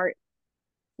an art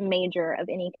major of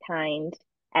any kind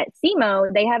at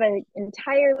SEMO, they have an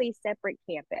entirely separate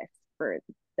campus for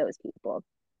those people.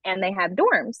 And they have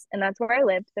dorms. And that's where I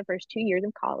lived the first 2 years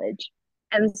of college.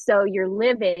 And so you're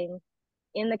living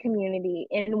in the community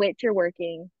in which you're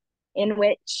working, in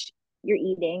which you're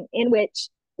eating, in which,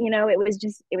 it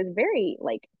was very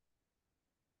like,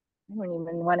 I don't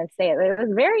even want to say it, but it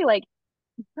was very like,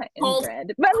 not Cult,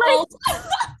 inbred, but like, cult.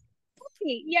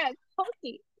 yeah,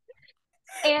 culty.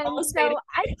 And so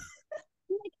I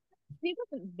like, it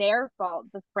wasn't their fault,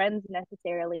 the friends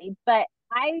necessarily, but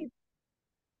I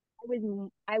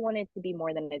wanted to be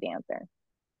more than a dancer.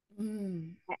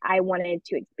 Mm. I wanted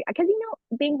to experience, because,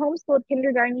 being homeschooled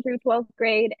kindergarten through 12th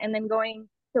grade and then going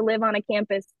to live on a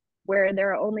campus where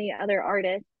there are only other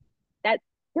artists, that's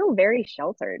still very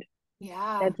sheltered.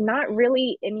 Yeah. That's not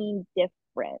really any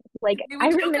different. Like, We I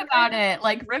would joke remember, about it,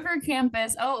 like River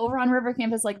Campus. Oh, over on River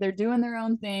Campus, like they're doing their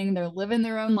own thing, they're living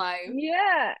their own life.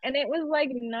 yeah, and it was like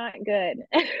not good.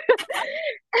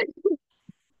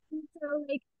 So,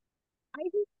 like, I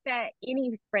think that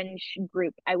any French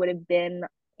group I would have been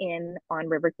in on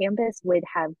River Campus would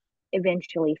have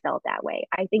eventually felt that way.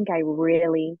 I think I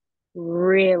really,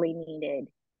 really needed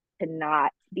to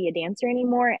not be a dancer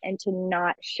anymore and to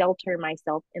not shelter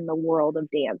myself in the world of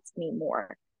dance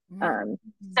anymore. Mm. Um,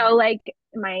 so like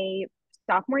my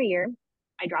sophomore year,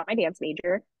 I dropped my dance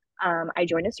major. I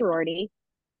joined a sorority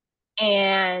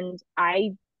and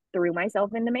I threw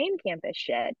myself into main campus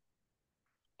shit.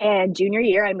 And junior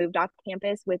year, I moved off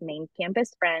campus with main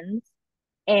campus friends,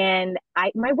 and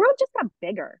I my world just got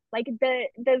bigger. Like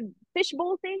the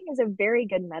fishbowl thing is a very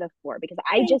good metaphor because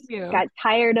I Thank just you. got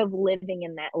tired of living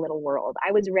in that little world.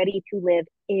 I was ready to live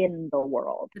in the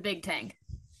world. The big tank.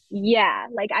 Yeah,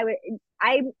 like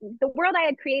I the world I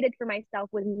had created for myself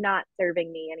was not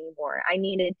serving me anymore. I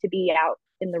needed to be out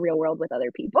in the real world with other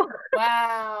people.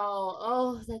 Wow.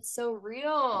 Oh, that's so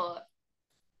real.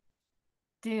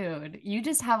 Dude, you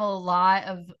just have a lot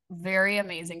of very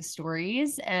amazing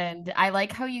stories. And I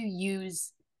like how you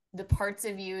use the parts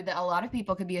of you that a lot of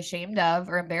people could be ashamed of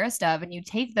or embarrassed of. And you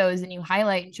take those and you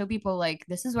highlight and show people, like,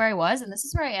 this is where I was and this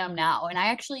is where I am now. And I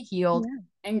actually healed Yeah.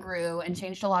 and grew and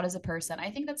changed a lot as a person. I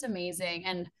think that's amazing.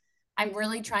 And I'm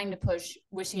really trying to push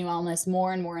Wishing You Wellness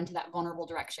more and more into that vulnerable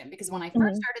direction because when I first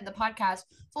Mm-hmm. started the podcast,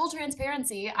 full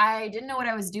transparency, I didn't know what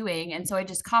I was doing. And so I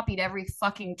just copied every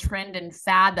fucking trend and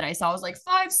fad that I saw. I was like,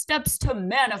 5 steps to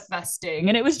manifesting.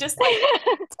 And it was just like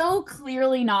so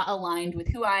clearly not aligned with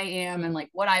who I am and like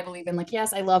what I believe in. Like,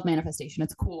 yes, I love manifestation.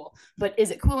 It's cool. But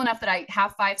is it cool enough that I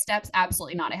have 5 steps?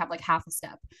 Absolutely not. I have like half a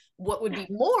step. What would be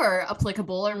more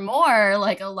applicable or more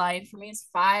like aligned for me is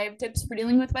 5 tips for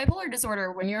dealing with bipolar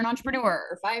disorder when you're an entrepreneur,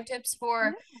 or 5 tips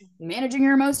for managing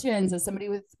your emotions as somebody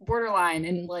with borderline.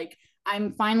 And like,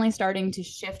 I'm finally starting to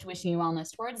shift Wishing You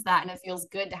Wellness towards that. And it feels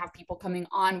good to have people coming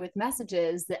on with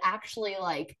messages that actually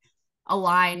like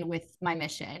align with my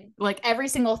mission. Like every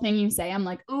single thing you say, I'm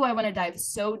like, ooh, I want to dive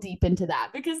so deep into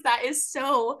that because that is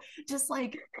so just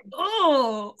like,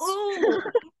 oh,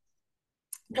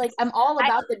 like I'm all I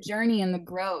about the journey and the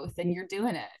growth, and you're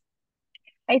doing it.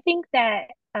 I think that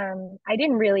I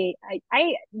didn't really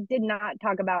I did not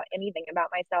talk about anything about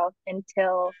myself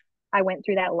until I went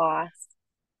through that loss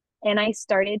and I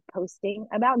started posting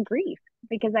about grief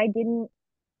because I didn't,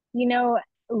 you know,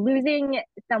 losing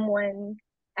someone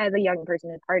as a young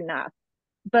person is hard enough,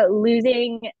 but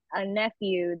losing a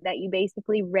nephew that you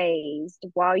basically raised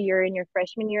while you're in your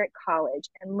freshman year at college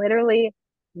and literally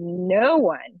no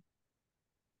one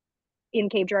in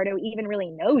Cape Girardeau even really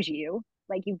knows you.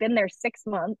 Like you've been there 6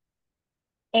 months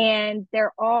and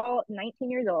they're all 19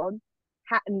 years old.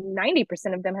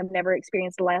 90% of them have never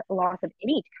experienced loss of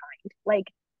any kind.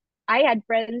 Like I had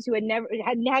friends who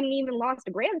hadn't even lost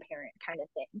a grandparent kind of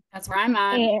thing. That's where I'm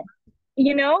at. And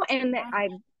and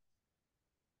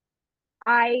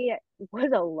I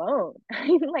was alone.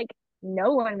 Like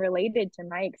no one related to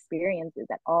my experiences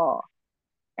at all.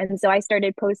 And so I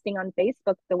started posting on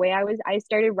Facebook the way I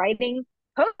started writing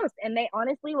posts. And they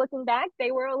honestly, looking back,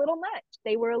 they were a little much.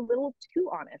 They were a little too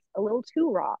honest, a little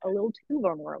too raw, a little too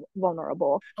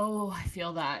vulnerable. Oh, I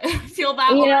feel that. I feel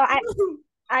that You one. know,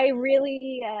 I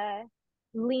really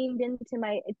leaned into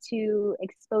my to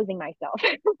exposing myself.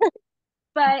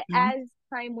 But Mhm. as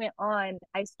time went on,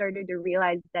 I started to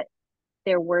realize that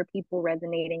there were people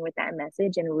resonating with that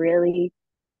message and really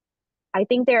I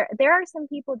think there are some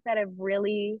people that have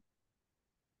really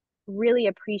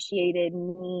appreciated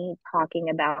me talking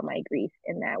about my grief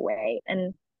in that way.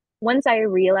 And once I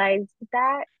realized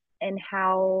that and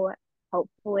how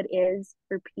helpful it is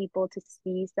for people to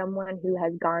see someone who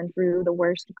has gone through the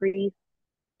worst grief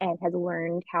and has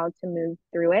learned how to move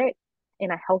through it in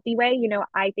a healthy way,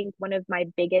 I think one of my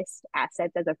biggest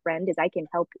assets as a friend is I can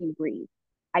help you grieve.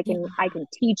 Yeah. I can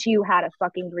teach you how to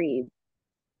fucking grieve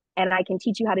and I can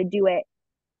teach you how to do it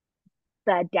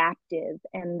the adaptive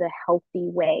and the healthy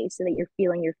way so that you're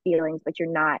feeling your feelings, but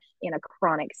you're not in a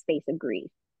chronic space of grief.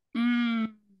 Mm.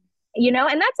 And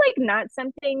that's like not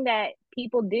something that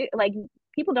people do. Like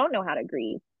people don't know how to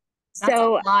grieve. That's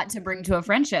So a lot to bring to a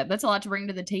friendship. That's a lot to bring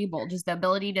to the table. Just the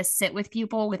ability to sit with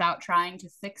people without trying to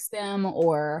fix them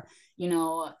or,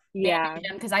 manage yeah,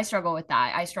 them. Cause I struggle with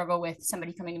that. I struggle with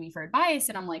somebody coming to me for advice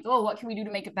and I'm like, oh, what can we do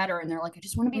to make it better? And they're like, I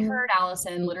just want to be heard,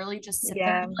 Allison. Literally just sit there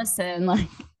yeah. and listen. Like,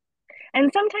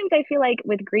 And sometimes I feel like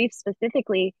with grief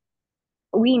specifically,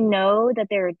 we know that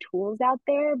there are tools out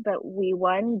there, but we,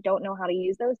 one, don't know how to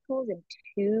use those tools, and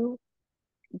two,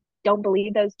 don't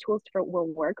believe those tools will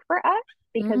work for us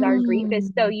because our grief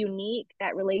is so Mm. unique.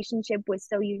 That relationship was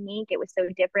so unique. It was so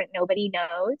different. Nobody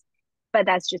knows. But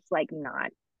that's just like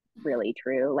not really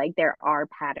true. Like there are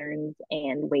patterns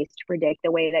and ways to predict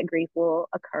the way that grief will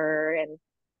occur. And,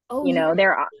 Oh you yeah. know,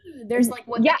 there are, There's like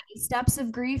what the yeah. 8 steps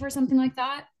of grief or something like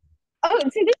that. Oh, so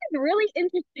this is really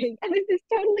interesting. And this is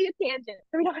totally a tangent.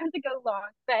 So we don't have to go long.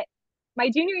 But my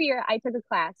junior year, I took a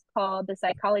class called The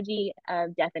Psychology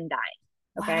of Death and Dying.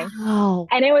 Okay. Wow.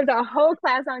 And it was a whole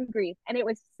class on grief, and it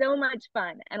was so much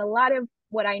fun. And a lot of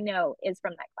what I know is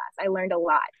from that class. I learned a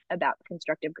lot about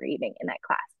constructive grieving in that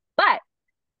class. But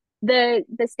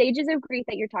the stages of grief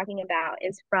that you're talking about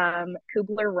is from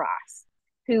Kubler-Ross,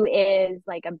 who is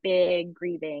like a big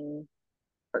grieving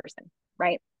person,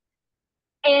 right?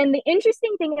 And the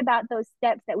interesting thing about those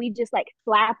steps that we just like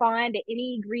slap on to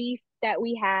any grief that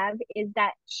we have is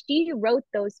that she wrote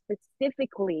those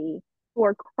specifically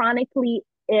for chronically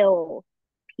ill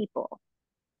people.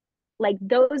 Like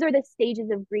those are the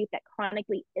stages of grief that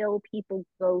chronically ill people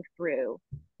go through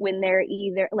when they're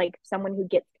either like someone who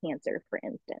gets cancer, for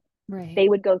instance. Right. They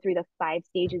would go through the 5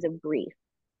 stages of grief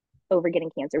over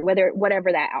getting cancer, whether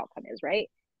whatever that outcome is, right?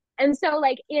 And so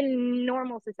like in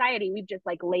normal society, we've just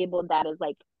like labeled that as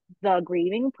like the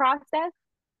grieving process.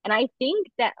 And I think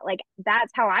that like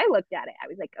that's how I looked at it. I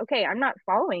was like, okay, I'm not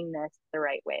following this the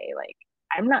right way. Like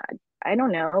I'm not, I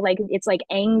don't know. Like it's like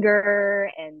anger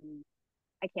and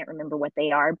I can't remember what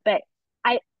they are, but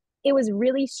I it was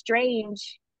really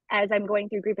strange as I'm going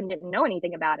through grief and didn't know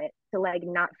anything about it to like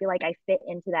not feel like I fit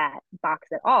into that box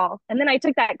at all. And then I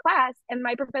took that class and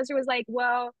my professor was like,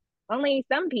 "Well, only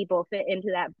some people fit into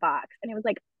that box." And it was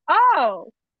like, "Oh,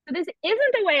 so this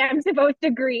isn't the way I'm supposed to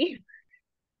grieve."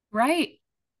 Right.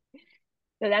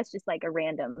 So that's just like a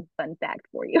random fun fact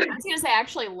for you. I was gonna say I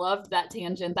actually loved that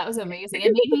tangent. That was amazing.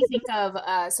 It made me think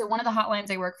of so one of the hotlines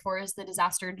I work for is the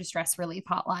disaster distress relief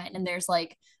hotline, and there's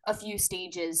like a few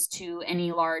stages to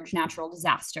any large natural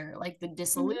disaster, like the Mhm.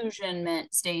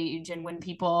 disillusionment stage, and when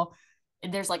people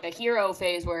there's like a hero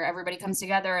phase where everybody comes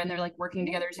together and they're like working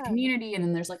together as a Yeah. community, and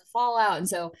then there's like a fallout. And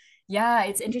so yeah,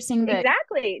 it's interesting that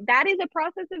Exactly. That is a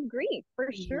process of grief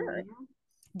for sure. Mhm.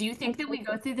 Do you think That's that so we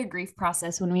go cool. through the grief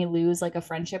process when we lose like a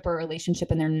friendship or a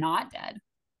relationship and they're not dead?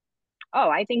 Oh,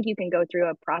 I think you can go through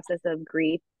a process of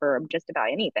grief for just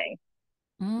about anything,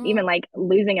 Mm, even like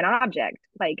losing an object.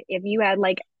 Like if you had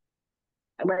like,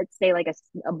 let's say like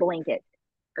a blanket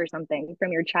or something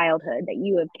from your childhood that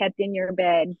you have kept in your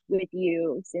bed with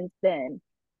you since then,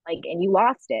 like, and you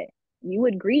lost it, you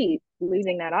would grieve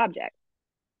losing that object.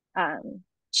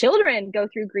 Children go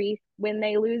through grief when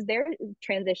they lose their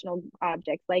transitional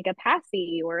objects, like a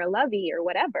passy or a lovey or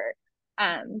whatever.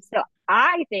 So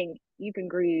I think you can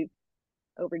grieve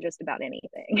over just about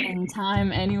anything.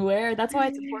 anytime, anywhere. That's why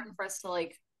it's important for us to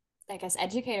like, I guess,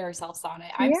 educate ourselves on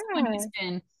it. I'm someone who's Yeah.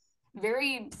 been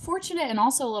very fortunate and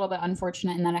also a little bit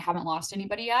unfortunate in that I haven't lost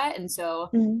anybody yet. And so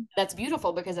Mm. that's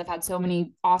beautiful because I've had so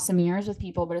many awesome years with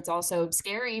people, but it's also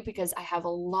scary because I have a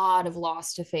lot of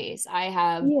loss to face. I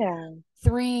have Yeah.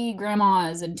 3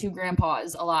 grandmas and 2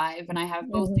 grandpas alive, and I have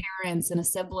both Hmm. parents and a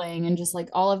sibling, and just like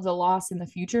all of the loss in the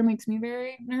future makes me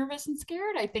very nervous and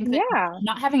scared. I think that Yeah.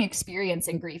 not having experience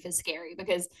in grief is scary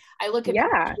because I look at people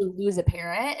Yeah. who lose a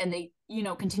parent and they,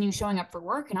 continue showing up for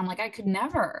work, and I'm like, I could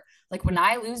never. Like when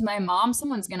I lose my mom,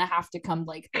 someone's gonna have to come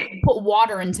like put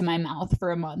water into my mouth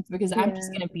for a month because I'm just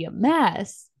Yeah. gonna be a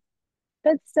mess.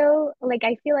 That's so, like,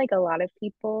 I feel like a lot of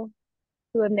people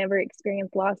who have never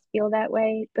experienced loss feel that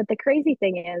way. But the crazy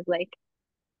thing is, like,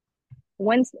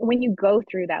 once when you go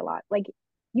through that loss, like,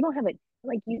 you don't have a,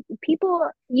 like, you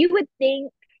would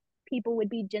think people would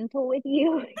be gentle with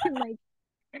you and,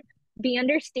 like, be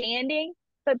understanding,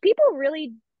 but people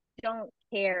really don't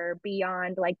care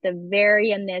beyond, like, the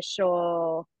very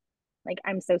initial, like,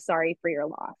 I'm so sorry for your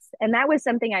loss. And that was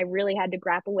something I really had to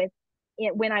grapple with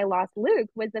when I lost Luke,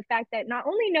 was the fact that not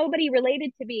only nobody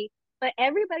related to me, but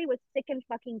everybody was sick and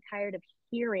fucking tired of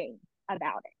hearing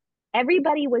about it.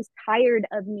 Everybody was tired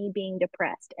of me being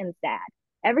depressed and sad.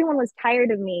 Everyone was tired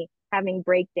of me having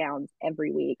breakdowns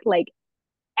every week. Like,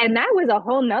 and that was a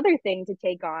whole nother thing to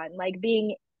take on, like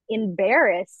being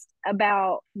embarrassed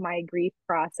about my grief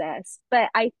process. But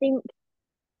I think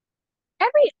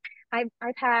every I've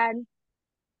had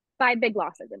 5 big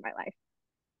losses in my life.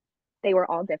 They were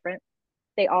all different.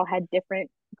 They all had different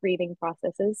grieving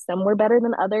processes. Some were better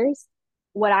than others.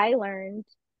 What I learned,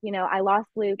 I lost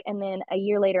Luke, and then a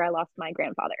year later, I lost my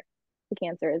grandfather to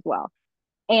cancer as well.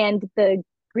 And the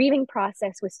grieving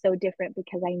process was so different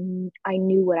because I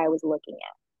knew what I was looking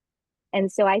at.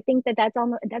 And so I think that that's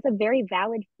a very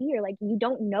valid fear. Like you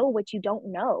don't know what you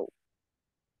don't know.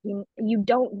 You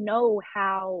don't know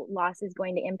how loss is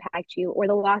going to impact you or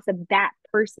the loss of that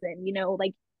person,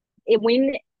 like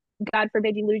when God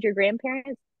forbid you lose your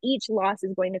grandparents, each loss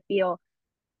is going to feel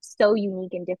so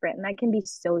unique and different. And that can be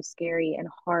so scary and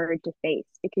hard to face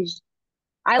because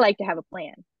I like to have a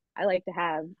plan. I like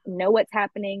to know what's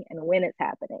happening and when it's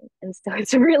happening. And so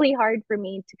it's really hard for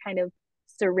me to kind of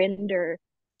surrender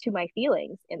to my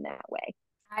feelings in that way.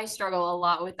 I struggle a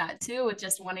lot with that too, with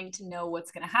just wanting to know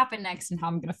what's going to happen next and how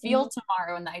I'm going to Mm-hmm. feel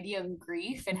tomorrow. And the idea of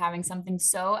grief and having something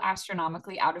so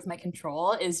astronomically out of my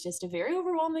control is just a very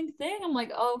overwhelming thing. I'm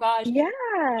like, oh gosh. Yeah.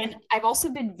 And I've also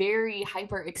been very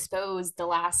hyper exposed the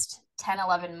last 10,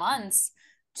 11 months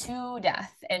to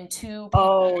death and to pain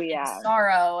Oh, and yeah.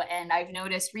 sorrow. And I've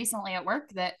noticed recently at work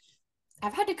that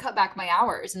I've had to cut back my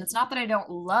hours. And it's not that I don't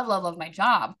love my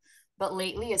job, but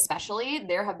lately, especially,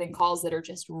 there have been calls that are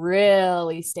just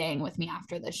really staying with me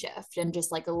after the shift and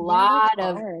just like Yeah,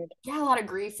 that's hard. a lot of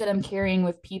grief that I'm carrying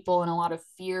with people and a lot of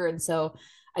fear. And so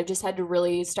I've just had to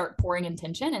really start pouring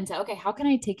intention into, okay, how can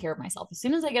I take care of myself? As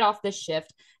soon as I get off this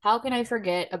shift, how can I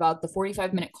forget about the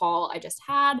 45-minute call I just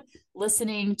had,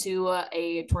 listening to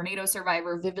a tornado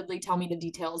survivor vividly tell me the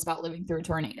details about living through a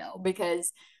tornado?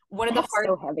 Because one of the That's hard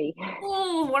so heavy.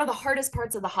 one of the hardest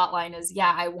parts of the hotline is,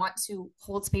 yeah, I want to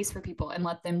hold space for people and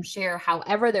let them share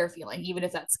however they're feeling, even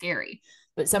if that's scary.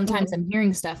 But sometimes Mhm. I'm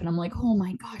hearing stuff and I'm like, oh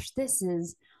my gosh, this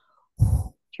is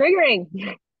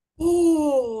Triggering.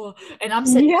 oh, and I'm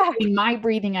sitting Yeah. doing my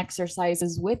breathing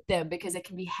exercises with them because it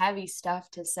can be heavy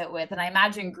stuff to sit with. And I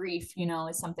imagine grief,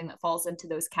 is something that falls into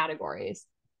those categories.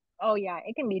 Oh, yeah.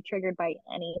 It can be triggered by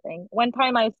anything. One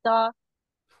time I saw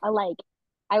a like,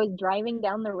 I was driving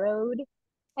down the road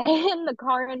and the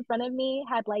car in front of me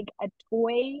had like a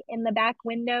toy in the back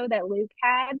window that Luke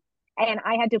had, and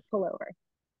I had to pull over.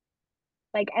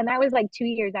 Like, and that was like 2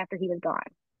 years after he was gone.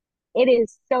 It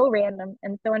is so random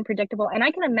and so unpredictable. And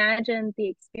I can imagine the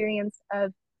experience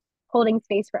of holding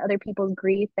space for other people's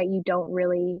grief that you don't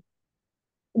really,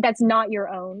 that's not your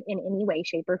own in any way,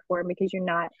 shape, or form because you're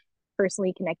not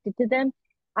personally connected to them.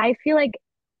 I feel like,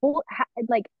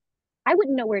 like, I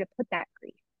wouldn't know where to put that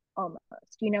grief almost,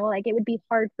 like it would be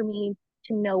hard for me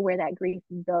to know where that grief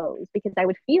goes because I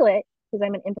would feel it because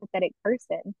I'm an empathetic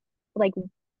person. Like,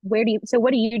 so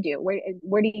what do you do?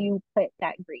 Where do you put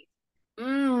that grief?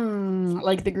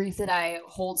 Like the grief that I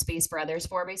hold space for others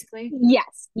for, basically.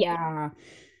 Yes, yes. Yeah.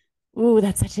 Ooh,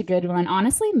 that's such a good one.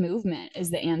 Honestly, movement is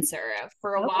the answer.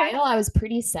 For a Okay. while, I was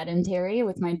pretty sedentary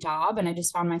with my job, and I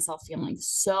just found myself feeling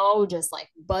so just like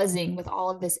buzzing with all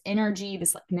of this energy,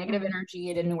 this like negative Mm-hmm. energy.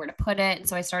 I didn't know where to put it. And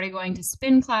so I started going to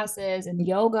spin classes and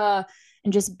yoga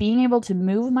and just being able to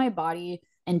move my body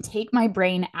and take my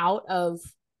brain out of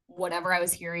whatever I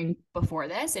was hearing before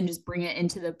this and just bring it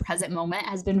into the present moment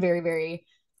has been very, very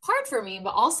hard for me,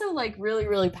 but also like really,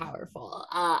 really powerful.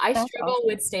 I That's struggle awesome.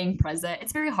 with staying present.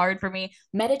 It's very hard for me.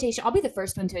 Meditation, I'll be the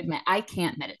first one to admit I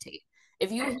can't meditate.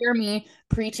 If you hear me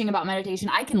preaching about meditation,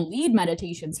 I can lead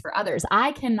meditations for others.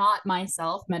 I cannot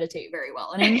myself meditate very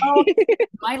well. And I know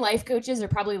my life coaches are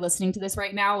probably listening to this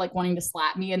right now, like wanting to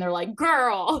slap me, and they're like,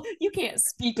 girl, you can't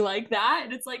speak like that.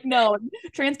 And it's like, no,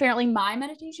 transparently, my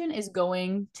meditation is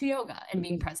going to yoga and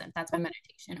being present. That's my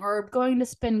meditation. Or going to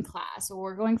spin class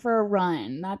or going for a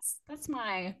run. That's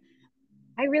my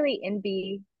I really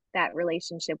envy that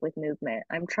relationship with movement.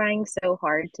 I'm trying so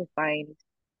hard to find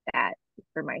that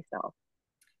for myself.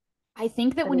 I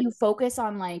think that But when it's you focus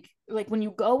on like when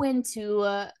you go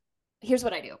into here's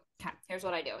what I do. Okay, here's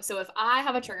what I do. So if I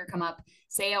have a trigger come up,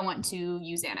 say I want to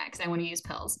use Xanax, I want to use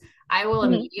pills, I will Mhm.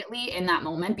 immediately in that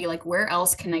moment be like, where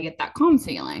else can I get that calm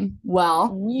feeling?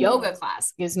 Well, yoga Mm.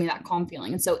 class gives me that calm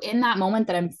feeling. And so in that moment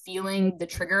that I'm feeling the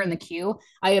trigger and the cue,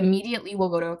 I immediately will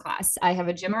go to a class. I have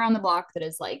a gym around the block that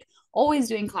is like always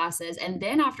doing classes. And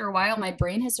then after a while, my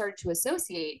brain has started to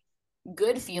associate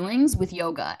good feelings with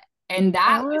yoga. And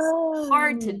that was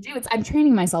hard to Oh. do. I'm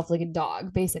training myself like a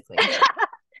dog, basically.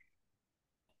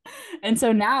 And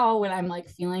so now when I'm like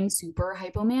feeling super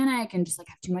hypomanic and just like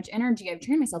have too much energy, I've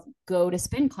trained myself go to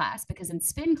spin class because in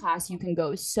spin class you can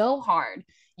go so hard.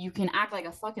 You can act like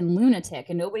a fucking lunatic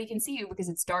and nobody can see you because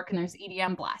it's dark and there's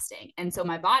EDM blasting. And so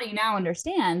my body now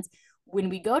understands when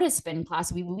we go to spin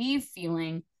class, we leave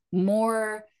feeling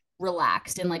more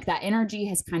relaxed and like that energy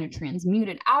has kind of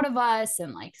transmuted out of us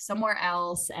and like somewhere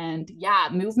else. And yeah,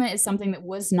 movement is something that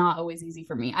was not always easy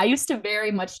for me. I used to very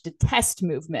much detest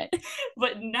movement,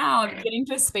 but now I'm getting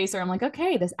to a space where I'm like,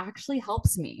 okay, this actually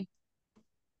helps me.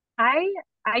 I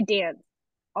I dance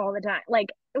all the time. Like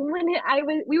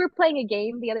we were playing a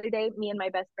game the other day, me and my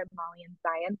best friend Molly and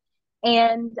Zion,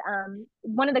 and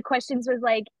one of the questions was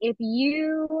like, if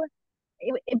you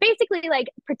it basically like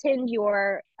pretend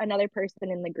you're another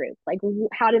person in the group, like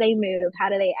how do they move, how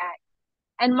do they act?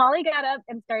 And Molly got up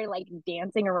and started like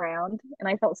dancing around, and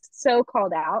I felt so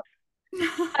called out.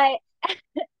 But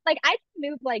like I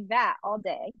can move like that all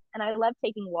day, and I love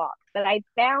taking walks. But I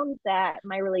found that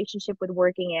my relationship with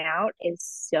working out is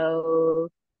so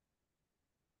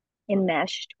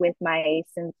enmeshed with my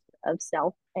sense of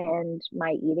self and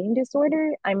my eating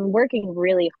disorder. I'm working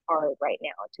really hard right now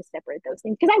to separate those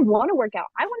things because I want to work out.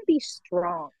 I want to be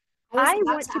strong. I was I about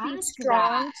want to to be ask that.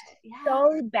 strong Yeah.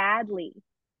 so badly.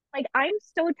 Like I'm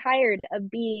so tired of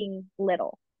being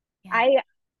little. Yeah. I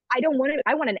I don't want to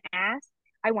I want an ass.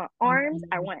 I want arms.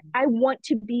 Mhm. I want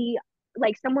to be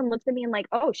like someone looks at me and like,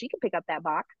 "Oh, she can pick up that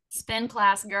box." Spin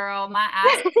class, girl. My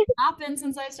ass has not been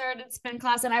since I started spin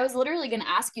class. And I was literally going to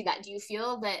ask you that. Do you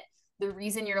feel that the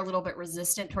reason you're a little bit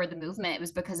resistant toward the movement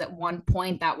was because at one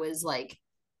point that was like,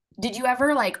 did you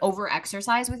ever like over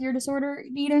exercise with your disorder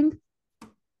eating?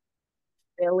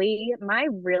 Really, my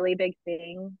really big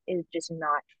thing is just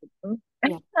not eating.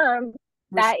 Yeah. um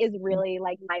that is Restriction. really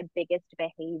like my biggest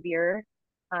behavior,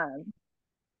 um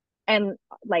and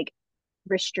like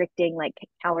restricting, like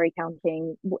calorie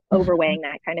counting, Mhm. overweighing,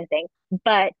 that kind of thing.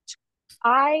 But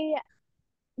I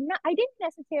I didn't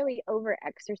necessarily over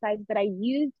exercise, but I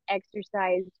used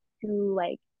exercise to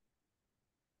like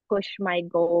push my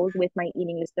goals with my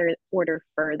eating disorder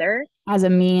further. As a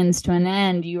means to an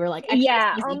end, you were like,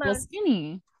 Yeah, exercise equals almost.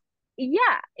 skinny.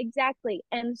 Yeah, exactly.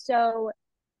 And so,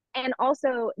 and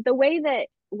also the way that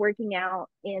working out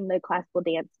in the classical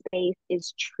dance space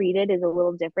is treated is a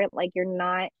little different. Like you're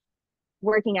not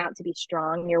working out to be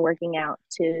strong, you're working out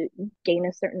to gain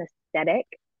a certain aesthetic,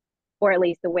 or at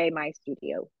least the way my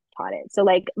studio taught it. So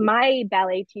like my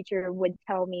ballet teacher would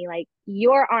tell me like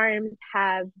your arms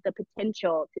have the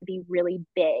potential to be really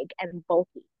big and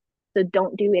bulky. So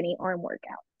don't do any arm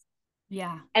workout.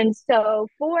 Yeah. And so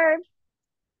for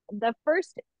the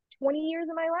first 20 years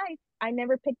of my life, I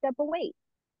never picked up a weight.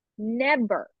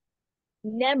 Never.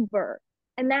 Never.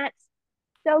 And that's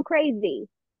so crazy.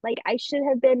 Like I should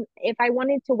have been, if I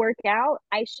wanted to work out,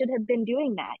 I should have been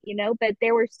doing that, you know? But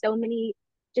there were so many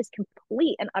just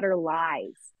complete and utter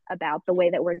lies about the way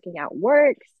that working out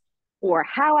works or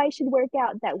how I should work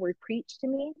out that were preached to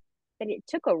me. That it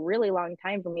took a really long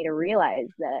time for me to realize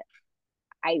that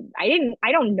I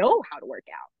don't know how to work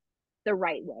out the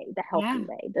right way, the healthy Yeah.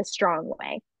 way, the strong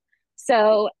way.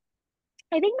 So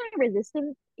I think my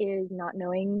resistance is not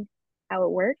knowing how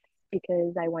it works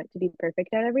because I want to be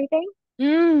perfect at everything.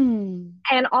 Mm.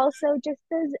 And also just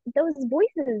those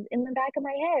voices in the back of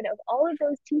my head of all of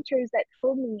those teachers that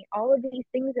told me all of these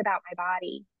things about my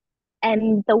body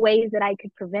and the ways that I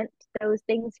could prevent those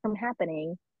things from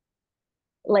happening.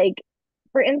 Like,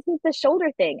 for instance, the shoulder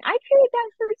thing. I carried that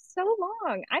for so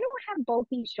long. I don't have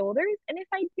bulky shoulders, and if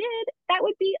I did, that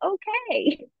would be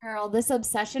okay. Girl, this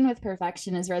obsession with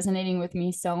perfection is resonating with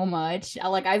me so much.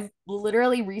 Like, I've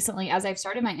literally recently, as I've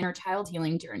started my inner child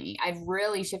healing journey, I've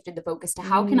really shifted the focus to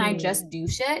how can I Mm, just do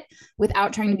shit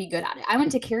without trying to be good at it. I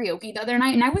went to karaoke the other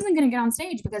night and I wasn't going to get on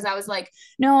stage because I was like,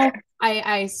 no,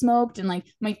 I smoked and like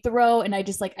my throat and I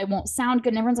just like, I won't sound good.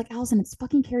 And everyone's like, Allison, it's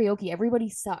fucking karaoke. Everybody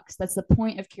sucks. That's the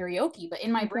point of karaoke. But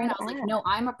in my brain, dead I was like, no, ass.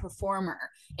 I'm a performer.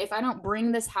 If I don't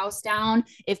bring this house down,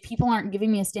 if people aren't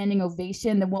giving me a standing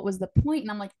ovation, then what was the point?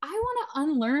 And I'm like, I want to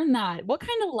unlearn that. What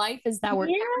kind of life is that where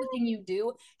Yeah, everything you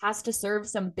do has to serve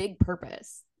some big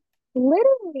purpose?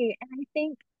 literally. And I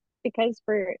think because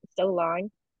for so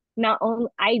long, not only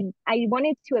I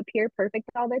wanted to appear perfect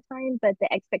all the time, but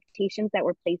the expectations that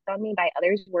were placed on me by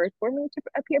others were for me to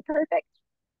appear perfect.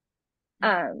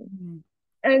 Um, Mm.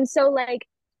 and so like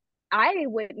I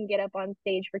wouldn't get up on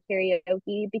stage for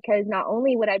karaoke because not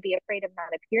only would I be afraid of not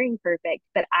appearing perfect,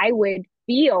 but I would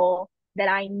feel that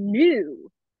I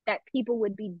knew that people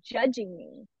would be judging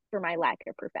me for my lack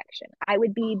of perfection. I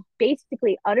would be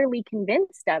basically utterly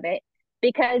convinced of it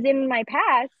because in my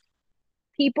past,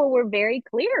 people were very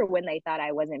clear when they thought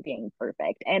I wasn't being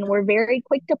perfect and were very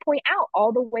quick to point out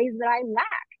all the ways that I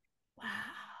lack. Wow.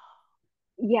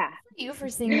 Yeah. You for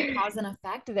seeing the cause and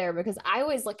effect there because I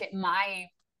always look at my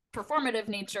performative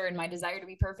nature and my desire to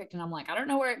be perfect and I'm like, I don't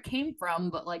know where it came from,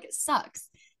 but like it sucks.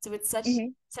 So it's Mm-hmm.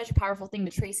 such a powerful thing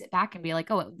to trace it back and be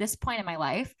like, oh, at this point in my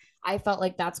life, I felt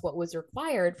like that's what was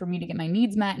required for me to get my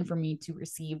needs met and for me to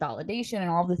receive validation and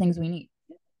all the things we need.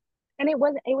 And it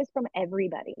was from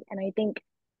everybody. And I think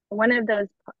one of those,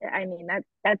 I mean,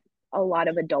 that's a lot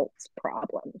of adults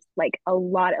problems. Like a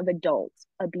lot of adults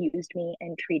abused me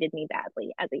and treated me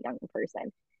badly as a young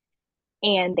person.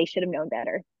 and they should have known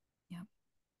better. Yeah.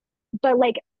 But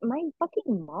like my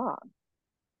fucking mom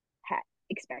had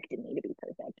expected me to be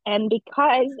perfect. And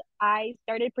because I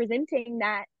started presenting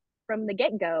that from the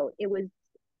get-go,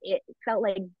 it felt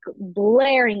like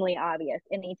blaringly obvious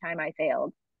anytime I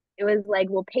failed. It was like,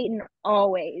 well, Peyton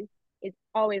always is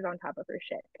always on top of her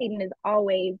shit. Peyton is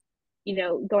always,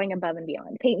 going above and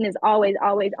beyond. Peyton is always,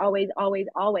 always, always, always,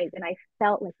 always. And I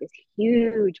felt like this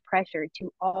huge pressure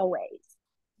to always.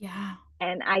 Yeah.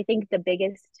 And I think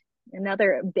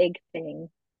another big thing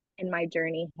in my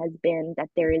journey has been that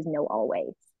there is no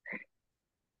always.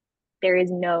 There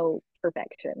is no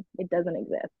perfection. It doesn't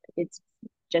exist. It's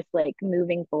just like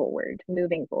moving forward,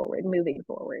 moving forward, moving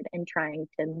forward, and trying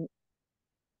to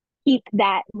keep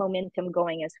that momentum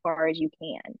going as far as you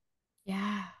can.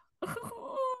 Yeah.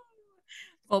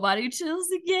 Full body chills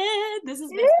again. This has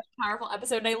been such a powerful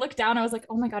episode. And I looked down, I was like,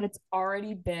 oh my God, it's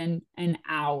already been an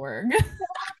hour.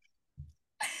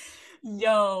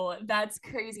 Yo, that's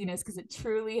craziness because it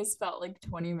truly has felt like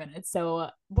 20 minutes. So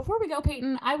before we go,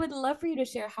 Peyton, I would love for you to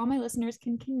share how my listeners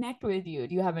can connect with you.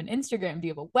 Do you have an Instagram? Do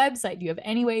you have a website? Do you have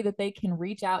any way that they can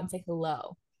reach out and say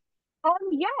hello?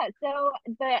 Yeah. So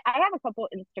I have a couple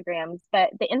Instagrams, but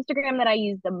the Instagram that I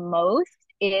use the most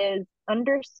is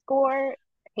underscore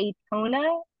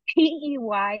Peytona,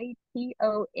 Peytona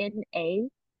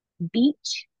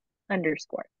beach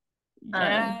underscore.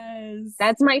 Yes.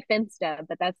 That's my Finsta,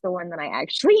 but that's the one that I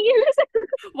actually use.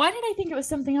 Why did I think it was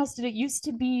something else? Did it used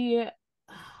to be?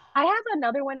 I have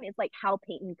another one. It's like how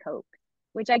Peyton copes,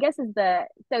 which I guess is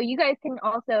so you guys can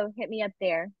also hit me up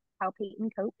there, how Peyton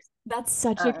copes. That's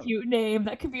such a cute name.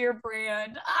 That could be your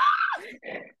brand. Ah!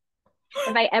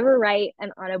 If I ever write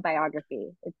an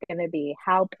autobiography, it's going to be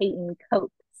how Peyton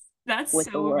copes That's with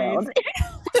the so world. amazing.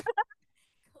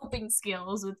 Coping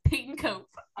skills with Peyton Cope.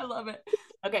 I love it.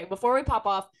 Okay, before we pop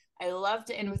off, I love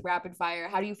to end with rapid fire.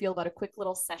 How do you feel about a quick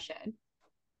little session?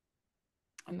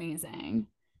 Amazing.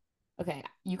 Okay,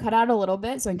 you cut out a little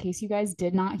bit. So, in case you guys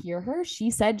did not hear her, she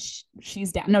said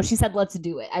she's down. No, she said, let's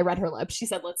do it. I read her lips. She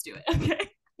said, let's do it. Okay.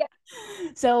 Yeah.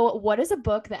 So, what is a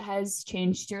book that has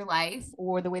changed your life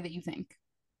or the way that you think?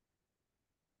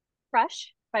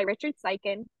 Crush by Richard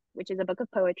Sykin, which is a book of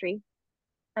poetry.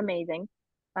 Amazing.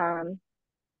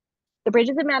 The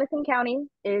Bridges of Madison County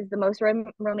is the most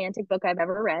romantic book I've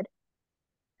ever read.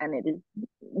 And it is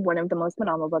one of the most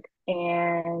phenomenal books.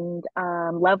 And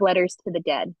Love Letters to the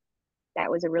Dead.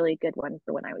 That was a really good one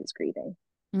for when I was grieving.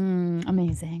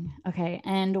 Amazing. Okay.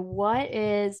 And what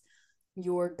is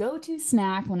your go-to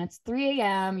snack when it's 3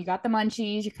 a.m.? You got the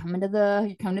munchies, you come to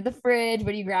the fridge.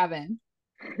 What are you grabbing?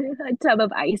 A tub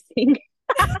of icing.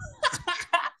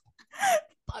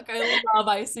 Fuck, I love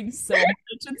icing so much.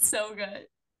 It's so good.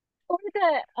 Or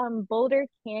the Boulder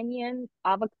Canyon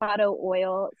avocado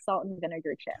oil salt and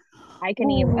vinegar chip. I can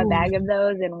eat a Ooh. bag of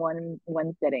those in one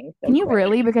sitting. So Can you quick.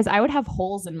 really? Because I would have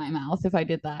holes in my mouth if I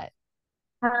did that.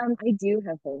 I do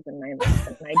have holes in my mouth,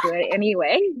 and I do it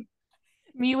anyway.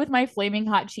 Me with my flaming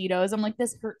hot Cheetos. I'm like,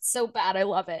 this hurts so bad. I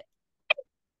love it.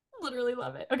 Literally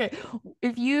love it. Okay.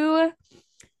 If you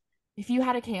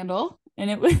had a candle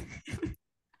and it was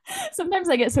sometimes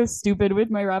I get so stupid with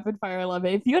my rapid fire. I love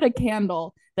it. If you had a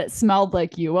candle that smelled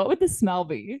like you, what would the smell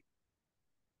be?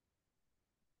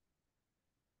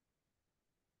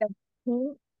 The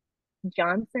pink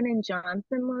Johnson and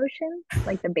Johnson lotion,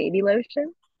 like the baby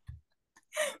lotion.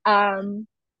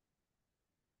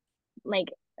 Like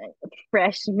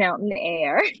fresh mountain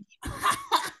air.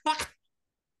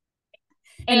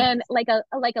 And like a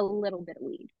little bit of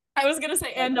weed. I was gonna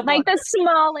say, and like the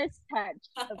smallest touch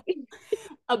of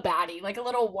a baddie, like a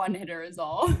little one hitter is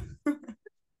all.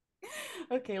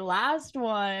 Okay, last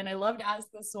one. I love to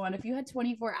ask this one. If you had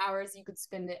 24 hours, you could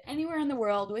spend it anywhere in the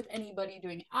world with anybody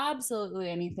doing absolutely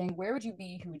anything, where would you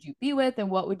be? Who would you be with? And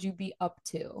what would you be up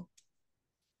to?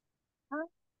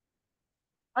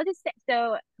 I'll just say,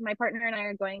 so my partner and I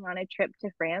are going on a trip to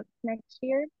France next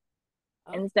year.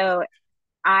 Oh. And so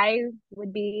I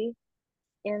would be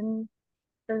in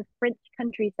the French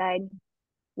countryside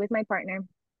with my partner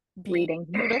reading.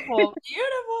 Beautiful.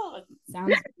 Beautiful.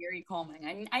 Sounds very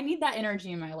calming. I need that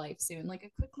energy in my life soon. Like a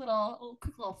quick little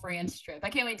France trip. I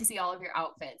can't wait to see all of your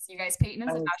outfits. You guys, Peyton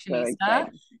is a fashionista.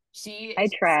 I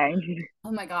try.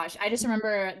 Oh my gosh. I just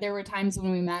remember there were times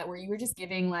when we met where you were just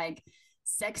giving like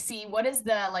sexy, what is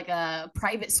the like a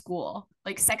private school?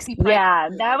 Like sexy private Yeah,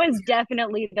 school. that was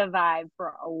definitely the vibe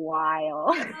for a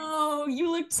while. Oh,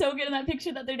 you looked so good in that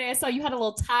picture the other day. I saw you had a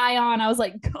little tie on. I was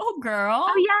like, go girl.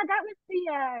 Oh yeah, that was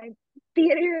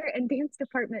theater and dance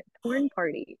department porn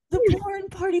party. The porn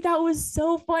party, that was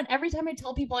so fun. Every time I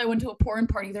tell people I went to a porn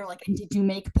party, they're like, and did you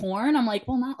make porn? I'm like,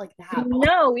 well, not like that, but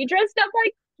No, we dressed up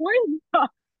like porn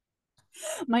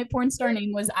stars. my porn star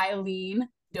name was Eileen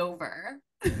Dover.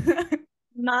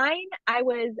 Mine,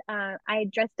 I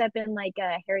dressed up in like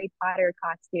a Harry Potter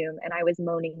costume and I was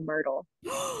moaning Myrtle.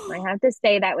 I have to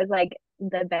say that was like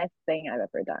the best thing I've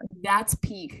ever done. That's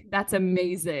peak. That's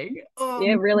amazing.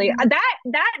 It really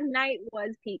that night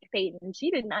was peak Peyton.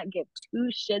 She did not give two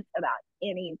shits about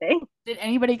anything. Did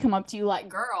anybody come up to you like,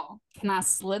 girl, can I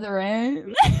slither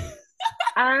in?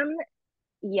 Um,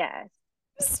 yes.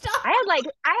 Stop. I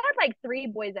had like three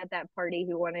boys at that party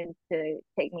who wanted to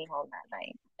take me home that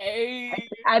night. Hey.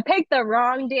 I picked the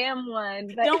wrong damn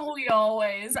one, but Don't we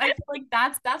always? I feel like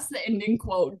that's the ending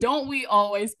quote. Don't we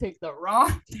always pick the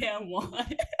wrong damn one?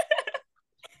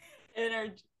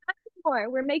 Energy. more.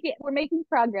 We're making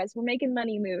progress. We're making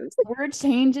money moves. We're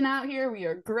changing out here. We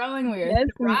are growing. We are Yes,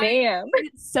 thriving. ma'am.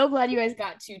 So glad you guys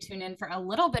got to tune in for a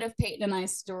little bit of Peyton and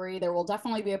I's story. There will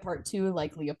definitely be a part 2,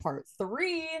 likely a part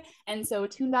 3. And so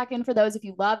tune back in for those. If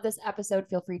you love this episode,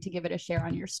 feel free to give it a share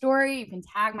on your story. You can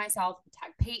tag myself,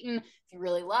 tag Peyton. If you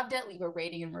really loved it, leave a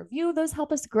rating and review. Those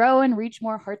help us grow and reach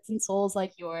more hearts and souls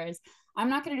like yours. I'm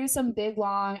not going to do some big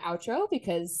long outro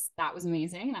because that was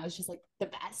amazing. That was just like the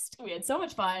best. We had so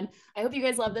much fun. I hope you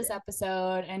guys love this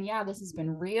episode. And yeah, this has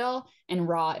been real and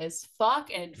raw as fuck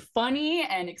and funny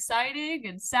and exciting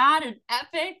and sad and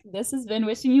epic. This has been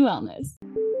Wishing You Wellness.